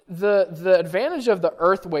advantage of the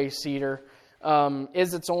earthway cedar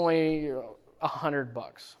is it's only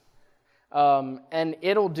 $100, and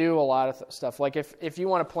it'll do a lot of stuff. Like if you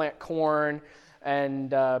want to plant corn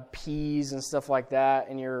and peas and stuff like that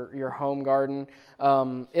in your home garden,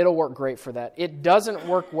 it'll work great for that. It doesn't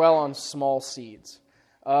work well on small seeds.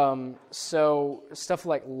 So stuff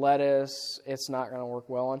like lettuce, it's not going to work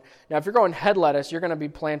well on. Now, if you're going head lettuce, you're going to be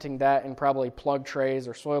planting that in probably plug trays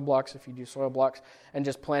or soil blocks if you do soil blocks, and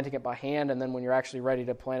just planting it by hand. And then when you're actually ready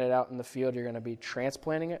to plant it out in the field, you're going to be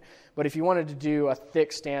transplanting it. But if you wanted to do a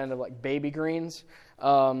thick stand of like baby greens,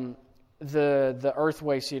 the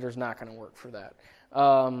earthway cedar is not going to work for that.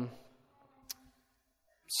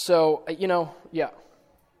 Yeah.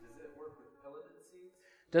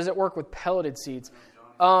 Does it work with pelleted seeds?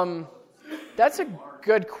 That's a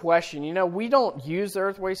good question. We don't use the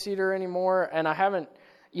earthway cedar anymore, and I haven't.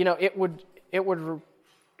 It would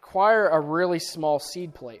require a really small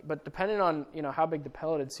seed plate, but depending on how big the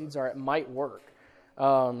pelleted seeds are, it might work.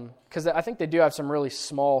 Because I think they do have some really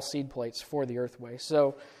small seed plates for the earthway,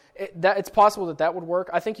 so it's possible that would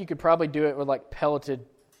work. I think you could probably do it with like pelleted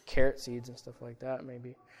carrot seeds and stuff like that,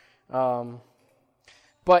 maybe.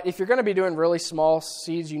 But if you're going to be doing really small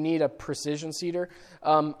seeds, you need a precision seeder.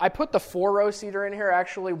 I put the 4-row seeder in here.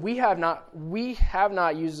 Actually, we have not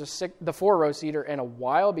used the 4-row seeder in a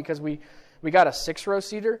while because we got a 6-row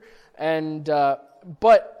seeder, and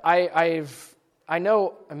but I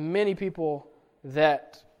know many people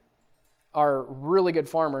that are really good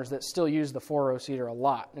farmers that still use the 4-row seeder a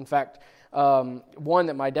lot. In fact, one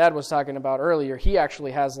that my dad was talking about earlier, he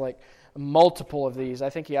actually has like multiple of these. I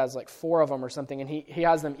think he has like 4 of them or something, and he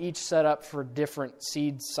has them each set up for different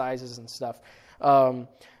seed sizes and stuff.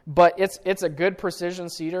 But it's a good precision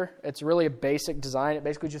seeder. It's really a basic design. It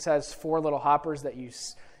basically just has 4 little hoppers that you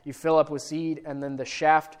fill up with seed, and then the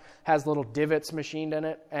shaft has little divots machined in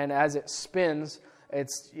it, and as it spins,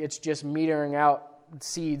 it's just metering out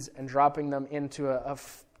seeds and dropping them into a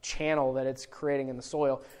channel that it's creating in the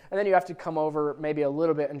soil. And then you have to come over maybe a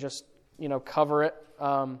little bit and just cover it.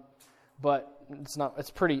 But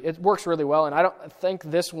it works really well, and I don't think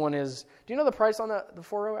this one is. Do you know the price on the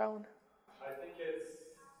 4-row, Alan? I think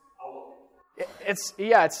I'll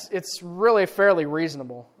look. It's really fairly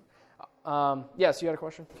reasonable. Yes, you had a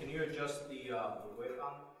question? Can you adjust the width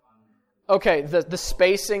on? Okay, the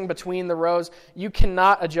spacing between the rows, you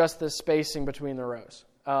cannot adjust the spacing between the rows.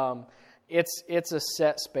 It's a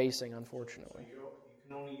set spacing, unfortunately. You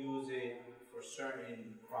can only use it for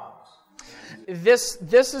certain crops.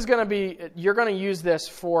 This is going to be, you're going to use this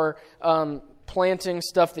for planting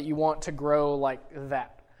stuff that you want to grow like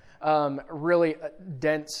that. Really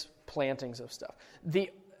dense plantings of stuff.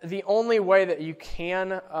 The only way that you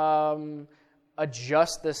can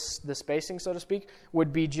adjust the spacing, so to speak,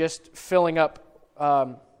 would be just filling up,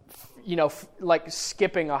 like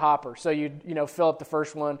skipping a hopper. So you'd fill up the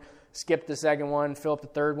first one, skip the second one, fill up the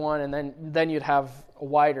third one, and then you'd have a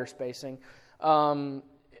wider spacing.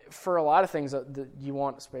 For a lot of things, you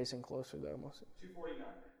want spacing closer, though. 249.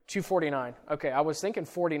 249. Okay, I was thinking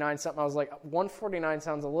 49 something. I was like, 149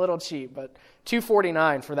 sounds a little cheap, but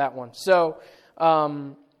 249 for that one. So,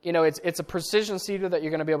 it's a precision seeder that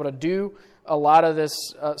you're going to be able to do a lot of this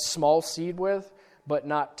small seed with, but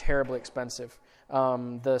not terribly expensive.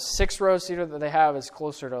 The 6-row seeder that they have is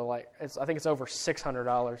closer to I think it's over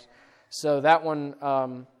 $600. So that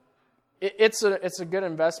one, it's a good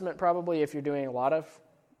investment probably if you're doing a lot of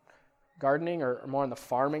gardening or more on the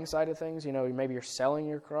farming side of things. Maybe you're selling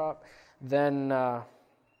your crop, then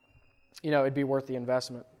it'd be worth the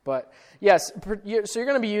investment. But yes, so you're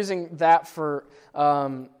going to be using that for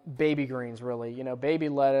baby greens, really. Baby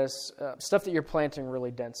lettuce, stuff that you're planting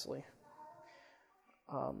really densely.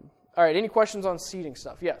 All right, any questions on seeding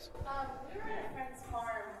stuff? Yes. We were at a friend's farm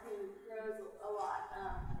who grows a lot.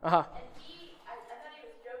 Uh-huh. And I thought he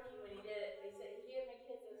was joking when he did it. He said he gave my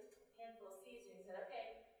kids a handful of seeds and he said,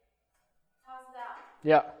 okay, toss it out.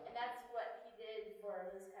 Yeah. And that's what he did for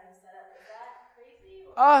this kind of setup. Is that crazy?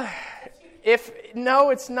 No,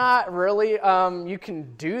 it's not really. You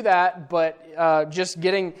can do that, but just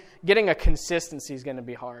getting a consistency is going to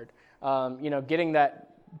be hard. Getting that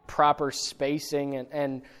proper spacing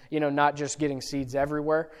and not just getting seeds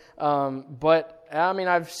everywhere. But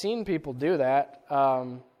I've seen people do that.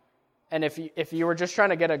 And if you were just trying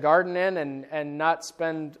to get a garden in and not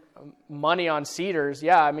spend money on seeders,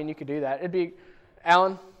 you could do that. It'd be,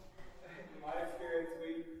 Alan? In my experience,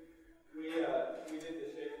 we did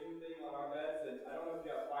the shaking thing on our beds, and I don't know if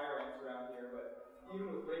you have fire ants around here, but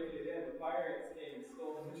even with breaking it in, the fire ants came and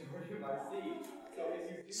stole the majority of my seed.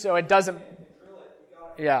 So it doesn't drill it. You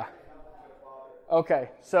gotta Yeah. Okay,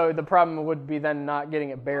 so the problem would be then not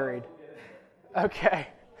getting it buried. Okay.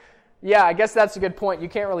 Yeah, I guess that's a good point. You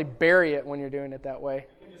can't really bury it when you're doing it that way.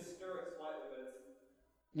 You can just stir it slightly, but it's...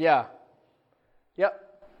 Yeah. Yep.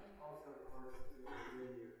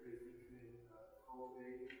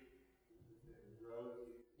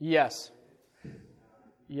 Yes.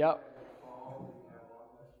 Yep.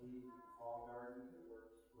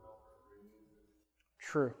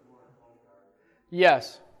 True.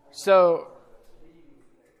 Yes. So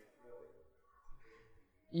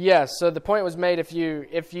the point was made if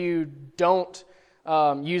you don't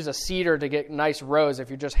use a seeder to get nice rows, if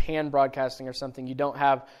you're just hand broadcasting or something, you don't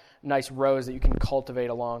have nice rows that you can cultivate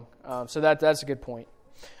along. So that's a good point.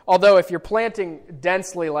 Although if you're planting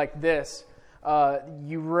densely like this,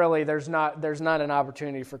 there's not an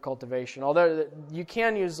opportunity for cultivation. Although you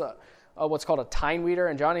can use what's called a tine weeder,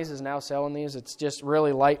 and Johnny's is now selling these. It's just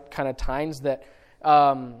really light kind of tines that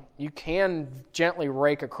you can gently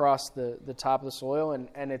rake across the top of the soil,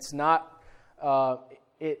 and it's not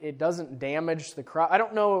it doesn't damage the crop. I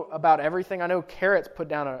don't know about everything. I know carrots put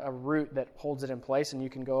down a root that holds it in place, and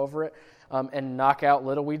you can go over it and knock out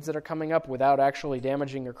little weeds that are coming up without actually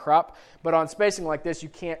damaging your crop. But on spacing like this, you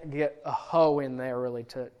can't get a hoe in there really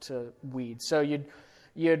to weed. So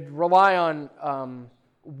you'd rely on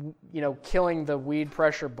killing the weed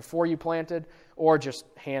pressure before you planted, or just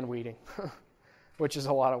hand weeding, which is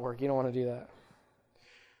a lot of work. You don't want to do that.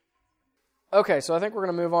 Okay, so I think we're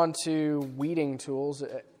going to move on to weeding tools,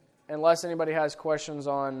 unless anybody has questions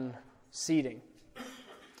on seeding.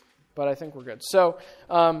 But I think we're good. So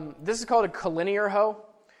this is called a collinear hoe.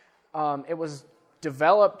 It was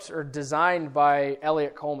developed or designed by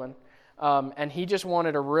Elliot Coleman, and he just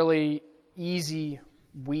wanted a really easy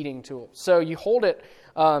weeding tool. So you hold it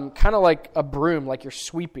kind of like a broom, like you're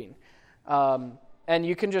sweeping. And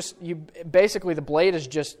you can basically the blade is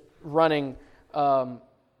just running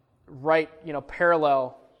right,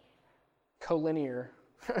 parallel, collinear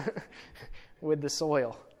with the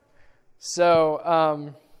soil.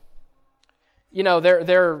 So,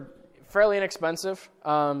 they're fairly inexpensive,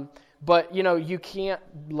 but you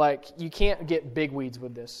can't get big weeds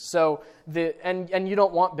with this. So and you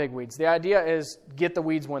don't want big weeds. The idea is get the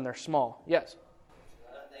weeds when they're small. Yes.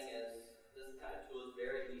 Another thing is this kind of tool is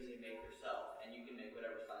very easy to make yourself, and you can make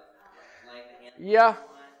whatever size length and hand. Yeah. As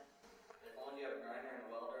long as you have a grinder and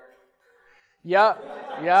a welder. Yeah.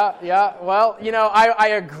 Well, I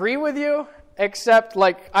agree with you, except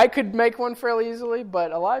I could make one fairly easily,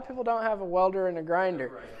 but a lot of people don't have a welder and a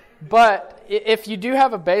grinder. Right. But if you do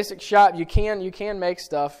have a basic shop, you can make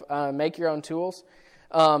stuff, make your own tools.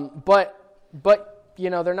 But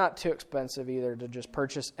they're not too expensive either to just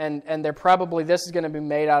purchase. And they're probably, this is going to be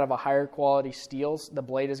made out of a higher quality steels. The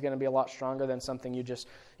blade is going to be a lot stronger than something you just,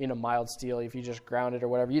 mild steel. If you just ground it or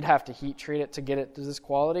whatever, you'd have to heat treat it to get it to this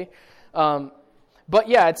quality. But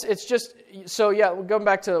yeah, it's just, so yeah, going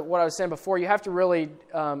back to what I was saying before, you have to really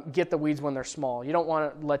get the weeds when they're small. You don't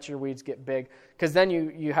want to let your weeds get big, because then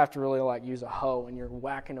you have to really use a hoe and you're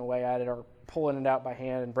whacking away at it or pulling it out by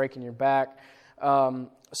hand and breaking your back.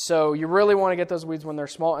 So you really want to get those weeds when they're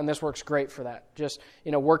small, and this works great for that. Just,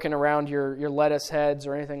 working around your lettuce heads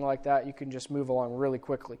or anything like that, you can just move along really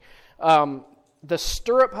quickly. The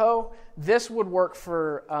stirrup hoe, this would work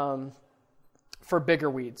for bigger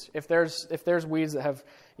weeds. If there's weeds that have,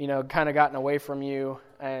 kind of gotten away from you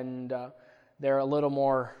and they're a little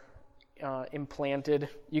more implanted,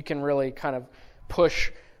 you can really kind of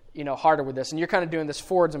push, harder with this. And you're kind of doing this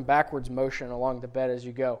forwards and backwards motion along the bed as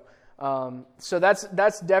you go. So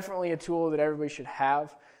that's definitely a tool that everybody should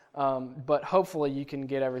have. But hopefully you can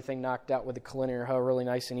get everything knocked out with the collinear hoe really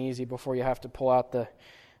nice and easy before you have to pull out the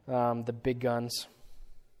big guns.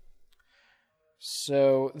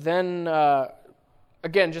 So then,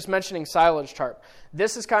 again, just mentioning silage tarp.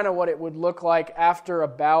 This is kind of what it would look like after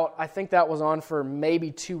about, I think that was on for maybe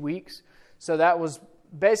 2 weeks. So that was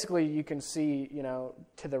basically, you can see,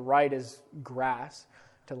 to the right is grass.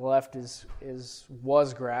 To the left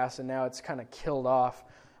was grass, and now it's kind of killed off.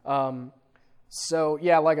 So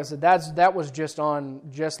yeah, like I said, that was just long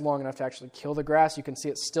enough to actually kill the grass. You can see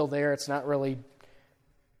it's still there. It's not really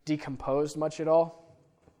decomposed much at all.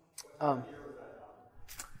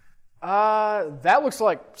 That looks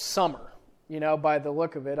like summer, by the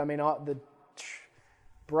look of it. I mean, the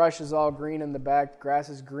brush is all green in the back. The grass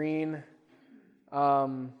is green.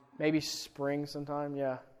 Maybe spring sometime.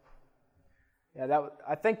 Yeah. Yeah,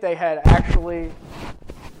 I think they had actually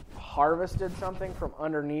harvested something from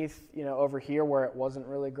underneath, over here where it wasn't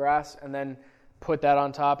really grass, and then put that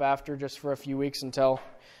on top after just for a few weeks until.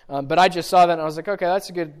 But I just saw that and I was like, okay, that's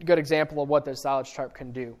a good example of what the silage tarp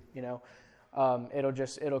can do.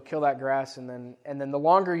 It'll kill that grass, and then the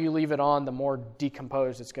longer you leave it on, the more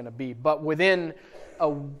decomposed it's going to be. But within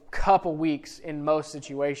a couple weeks, in most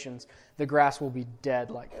situations, the grass will be dead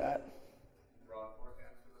like that.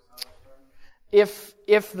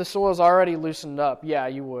 If the soil's already loosened up, yeah,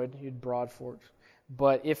 you'd broad fork.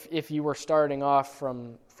 But if you were starting off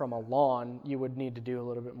from a lawn, you would need to do a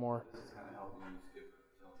little bit more.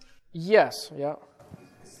 Yes, yeah.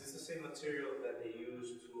 Is this the same material that they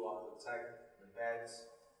use to protect the beds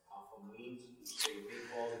from weeds? They big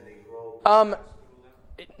balls and they grow.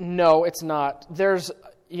 No, it's not. There's,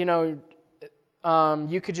 you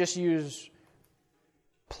could just use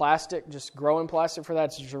plastic, just growing plastic for that.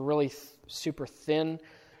 It's just a really super thin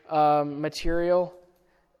material,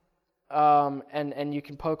 and you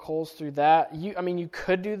can poke holes through that. You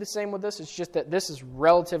could do the same with this. It's just that this is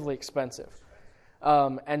relatively expensive,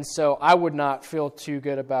 and so I would not feel too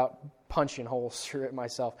good about punching holes through it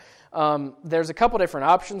myself. There's a couple different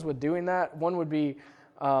options with doing that. One would be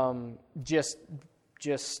just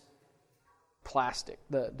plastic,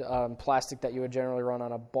 the plastic that you would generally run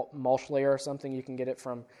on a mulch layer or something. You can get it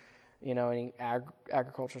from, any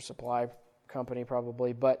agriculture supply company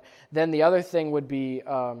probably. But then the other thing would be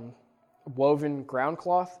woven ground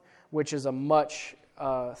cloth, which is a much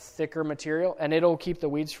thicker material, and it'll keep the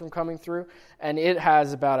weeds from coming through. And it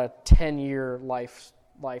has about a 10-year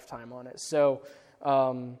lifetime on it. So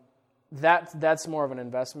that's more of an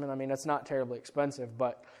investment. I mean, it's not terribly expensive,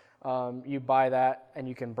 but you buy that and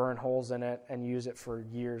you can burn holes in it and use it for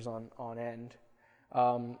years on end.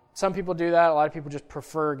 Some people do that. A lot of people just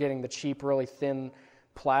prefer getting the cheap, really thin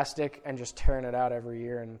plastic and just tearing it out every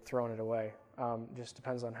year and throwing it away. Just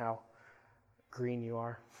depends on how green you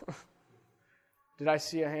are. Did I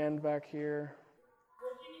see a hand back here?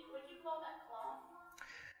 Would you call that cloth?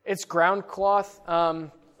 It's ground cloth.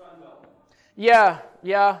 Yeah.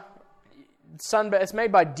 It's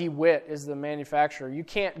made by DeWitt is the manufacturer. You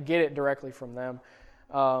can't get it directly from them,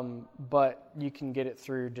 but you can get it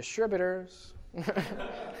through distributors.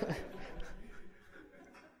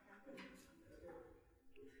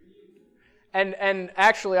 And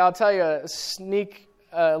actually, I'll tell you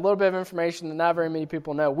a little bit of information that not very many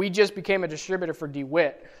people know. We just became a distributor for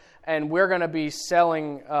DeWitt, and we're going to be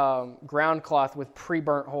selling ground cloth with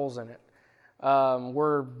pre-burnt holes in it.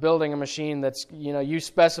 We're building a machine that's, you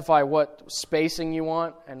specify what spacing you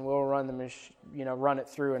want, and we'll run run it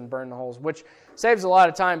through and burn the holes, which saves a lot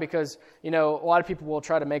of time because, a lot of people will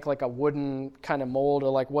try to make like a wooden kind of mold of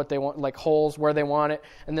like what they want, like holes where they want it,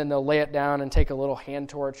 and then they'll lay it down and take a little hand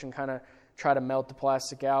torch and kind of try to melt the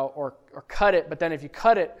plastic out or cut it. But then if you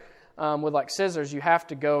cut it with like scissors, you have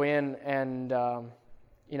to go in and,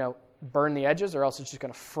 burn the edges, or else it's just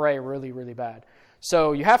going to fray really, really bad.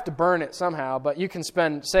 So you have to burn it somehow, but you can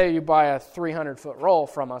say you buy a 300-foot roll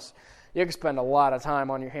from us, you can spend a lot of time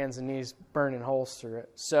on your hands and knees burning holes through it.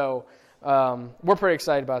 So we're pretty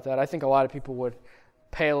excited about that. I think a lot of people would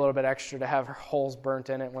pay a little bit extra to have holes burnt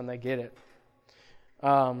in it when they get it.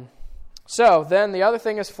 So then the other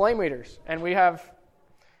thing is flame weeders, and we have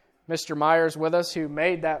Mr. Myers with us who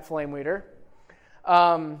made that flame weeder.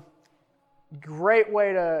 Great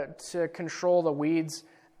way to control the weeds.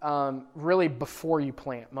 Really before you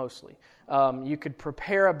plant, mostly. You could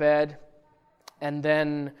prepare a bed, and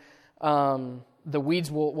then the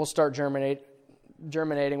weeds will start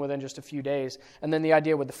germinating within just a few days. And then the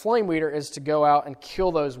idea with the flame weeder is to go out and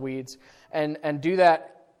kill those weeds, and do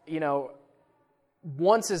that,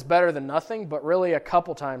 once is better than nothing, but really a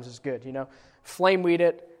couple times is good. Flame weed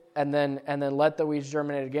it, and then let the weeds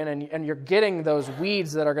germinate again, and you're getting those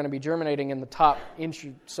weeds that are going to be germinating in the top inch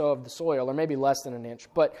or so of the soil, or maybe less than an inch,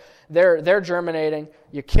 but they're germinating.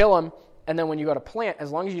 You kill them, and then when you go to plant,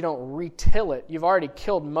 as long as you don't re-till it, you've already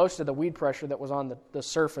killed most of the weed pressure that was on the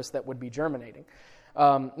surface that would be germinating.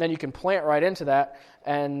 Then you can plant right into that,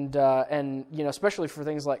 and especially for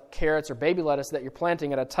things like carrots or baby lettuce that you're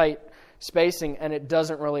planting at a tight spacing, and it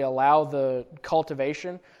doesn't really allow the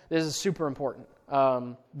cultivation. This is super important.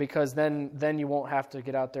 Because then you won't have to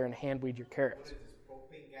get out there and hand weed your carrots. What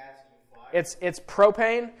is this, propane gas you fire? It's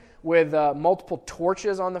propane with multiple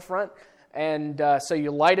torches on the front, and so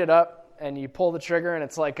you light it up and you pull the trigger, and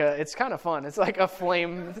it's kind of fun. It's like a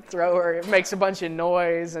flamethrower. It makes a bunch of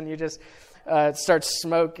noise, and you just it starts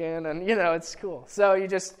smoking, and it's cool. So you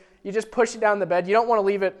just push it down the bed. You don't want to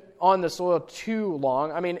leave it on the soil too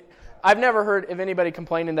long. I mean, I've never heard of anybody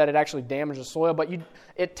complaining that it actually damages soil, but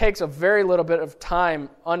it takes a very little bit of time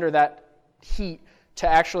under that heat to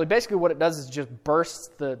actually, basically what it does is just bursts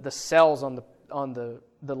the cells on the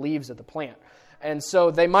leaves of the plant. And so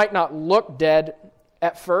they might not look dead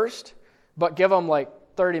at first, but give them like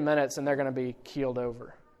 30 minutes and they're going to be keeled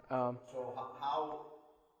over. So how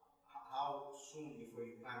soon before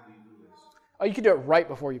you plant do you do this? Oh, you can do it right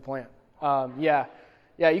before you plant. Yeah,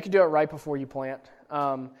 you can do it right before you plant.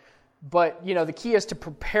 But, the key is to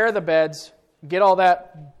prepare the beds, get all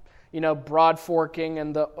that, broad forking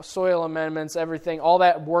and the soil amendments, everything, all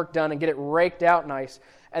that work done, and get it raked out nice.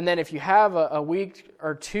 And then if you have a week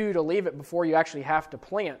or two to leave it before you actually have to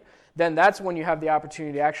plant, then that's when you have the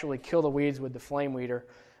opportunity to actually kill the weeds with the flame weeder.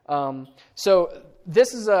 So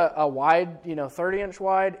this is a wide, 30-inch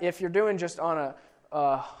wide. If you're doing just on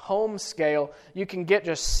a home scale, you can get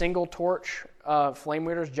just single torch flame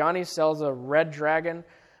weeders. Johnny sells a Red Dragon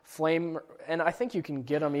flame, and I think you can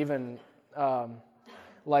get them even, I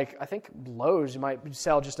think Lowe's might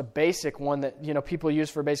sell just a basic one that, people use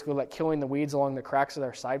for basically like killing the weeds along the cracks of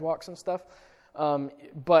their sidewalks and stuff.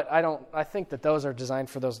 But I think that those are designed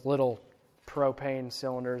for those little propane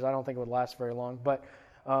cylinders. I don't think it would last very long, but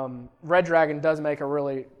Red Dragon does make a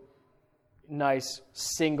really nice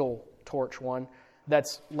single torch one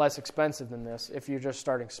that's less expensive than this if you're just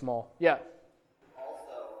starting small. Yeah.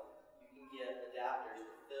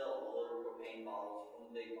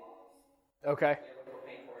 Okay. We have a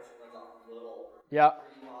propane torch that runs off little Yeah.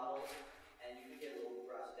 3 bottles, and you can get a little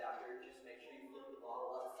brass adapter. Just make sure you flip the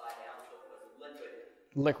bottle upside down so it puts liquid.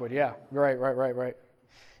 Liquid, yeah. Right.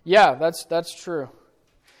 Yeah, that's true.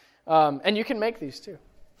 And you can make these too,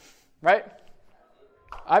 right?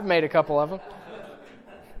 I've made a couple of them.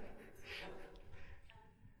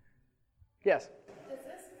 Yes? Does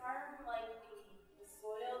this harm like the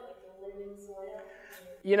soil, like the living soil?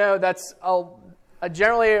 You know,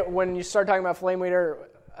 generally when you start talking about flame weeder,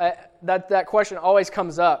 that question always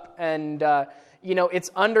comes up, and it's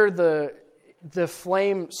under the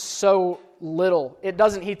flame so little it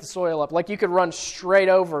doesn't heat the soil up. Like you could run straight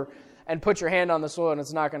over and put your hand on the soil and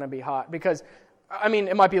it's not going to be hot, because I mean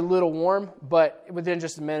it might be a little warm, but within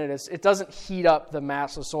just a minute it doesn't heat up the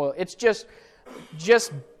mass of soil. It's just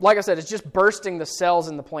like I said, it's just bursting the cells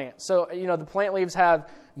in the plant. So the plant leaves have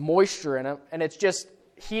moisture in them, and it's just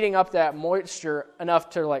heating up that moisture enough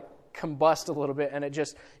to like combust a little bit, and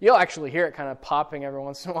you'll actually hear it kind of popping every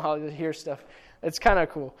once in a while. You'll hear stuff. It's kind of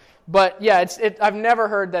cool. But yeah, I've never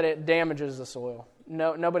heard that it damages the soil.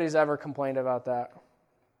 No, nobody's ever complained about that.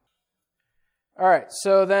 All right,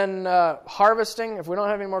 so then harvesting, if we don't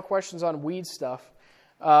have any more questions on weed stuff,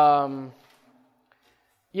 a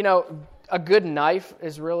good knife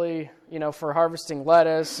is really, for harvesting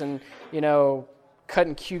lettuce and,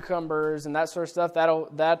 cutting cucumbers and that sort of stuff.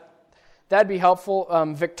 That'd be helpful.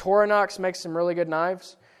 Victorinox makes some really good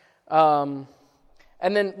knives. And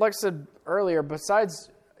then, like I said earlier, besides,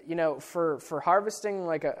 for harvesting,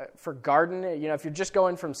 for garden, if you're just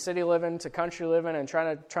going from city living to country living and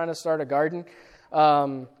trying to start a garden,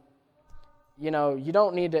 you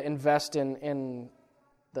don't need to invest in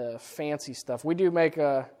the fancy stuff. We do make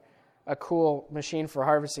a cool machine for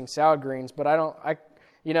harvesting salad greens, but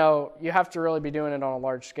you have to really be doing it on a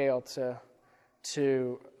large scale to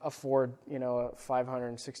afford, a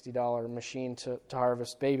 $560 machine to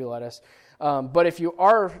harvest baby lettuce. But if you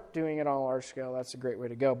are doing it on a large scale, that's a great way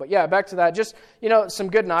to go. But yeah, back to that. Just, some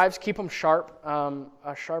good knives, keep them sharp.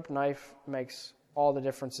 A sharp knife makes all the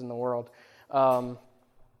difference in the world. Some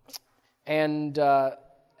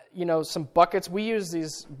buckets. We use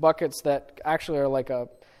these buckets that actually are like a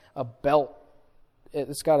belt.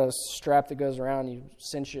 It's got a strap that goes around. You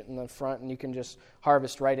cinch it in the front, and you can just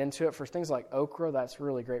harvest right into it. For things like okra, that's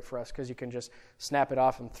really great for us because you can just snap it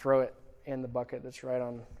off and throw it in the bucket that's right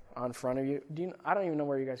on front of you. I don't even know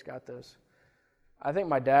where you guys got those. I think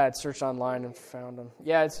my dad searched online and found them.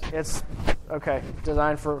 Yeah, it's okay.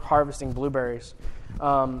 Designed for harvesting blueberries.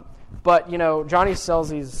 But Johnny sells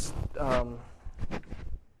these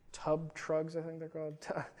tub trugs, I think they're called.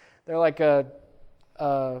 They're like a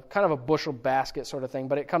kind of a bushel basket sort of thing,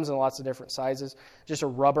 but it comes in lots of different sizes. Just a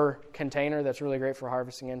rubber container that's really great for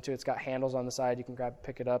harvesting into. It's got handles on the side. You can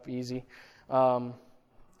pick it up easy. So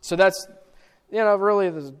that's, really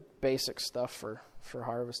the basic stuff for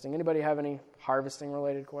harvesting. Anybody have any harvesting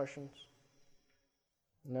related questions?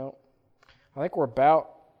 No. I think we're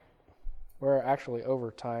actually over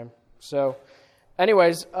time. So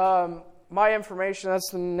anyways, my information, that's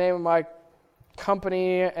the name of my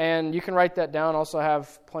company, and you can write that down. Also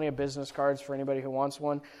have plenty of business cards for anybody who wants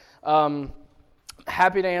one.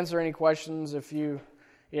 Happy to answer any questions if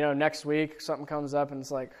next week something comes up and it's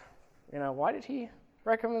like, why did he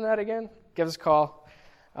recommend that again? Give us a call.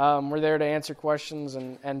 We're there to answer questions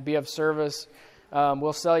and be of service.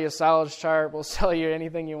 We'll sell you a silage chart. We'll sell you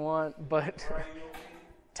anything you want, but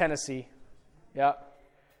Tennessee. Yeah.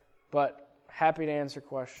 But happy to answer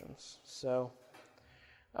questions. So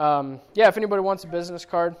if anybody wants a business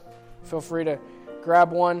card, feel free to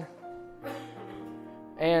grab one.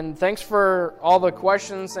 And thanks for all the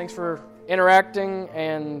questions. Thanks for interacting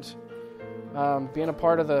and being a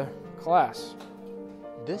part of the class.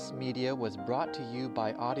 This media was brought to you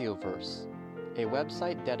by Audioverse, a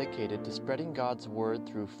website dedicated to spreading God's Word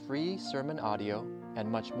through free sermon audio and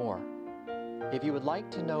much more. If you would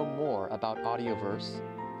like to know more about Audioverse,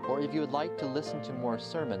 or if you would like to listen to more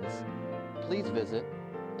sermons, please visit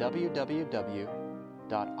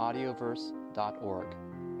www.audioverse.org.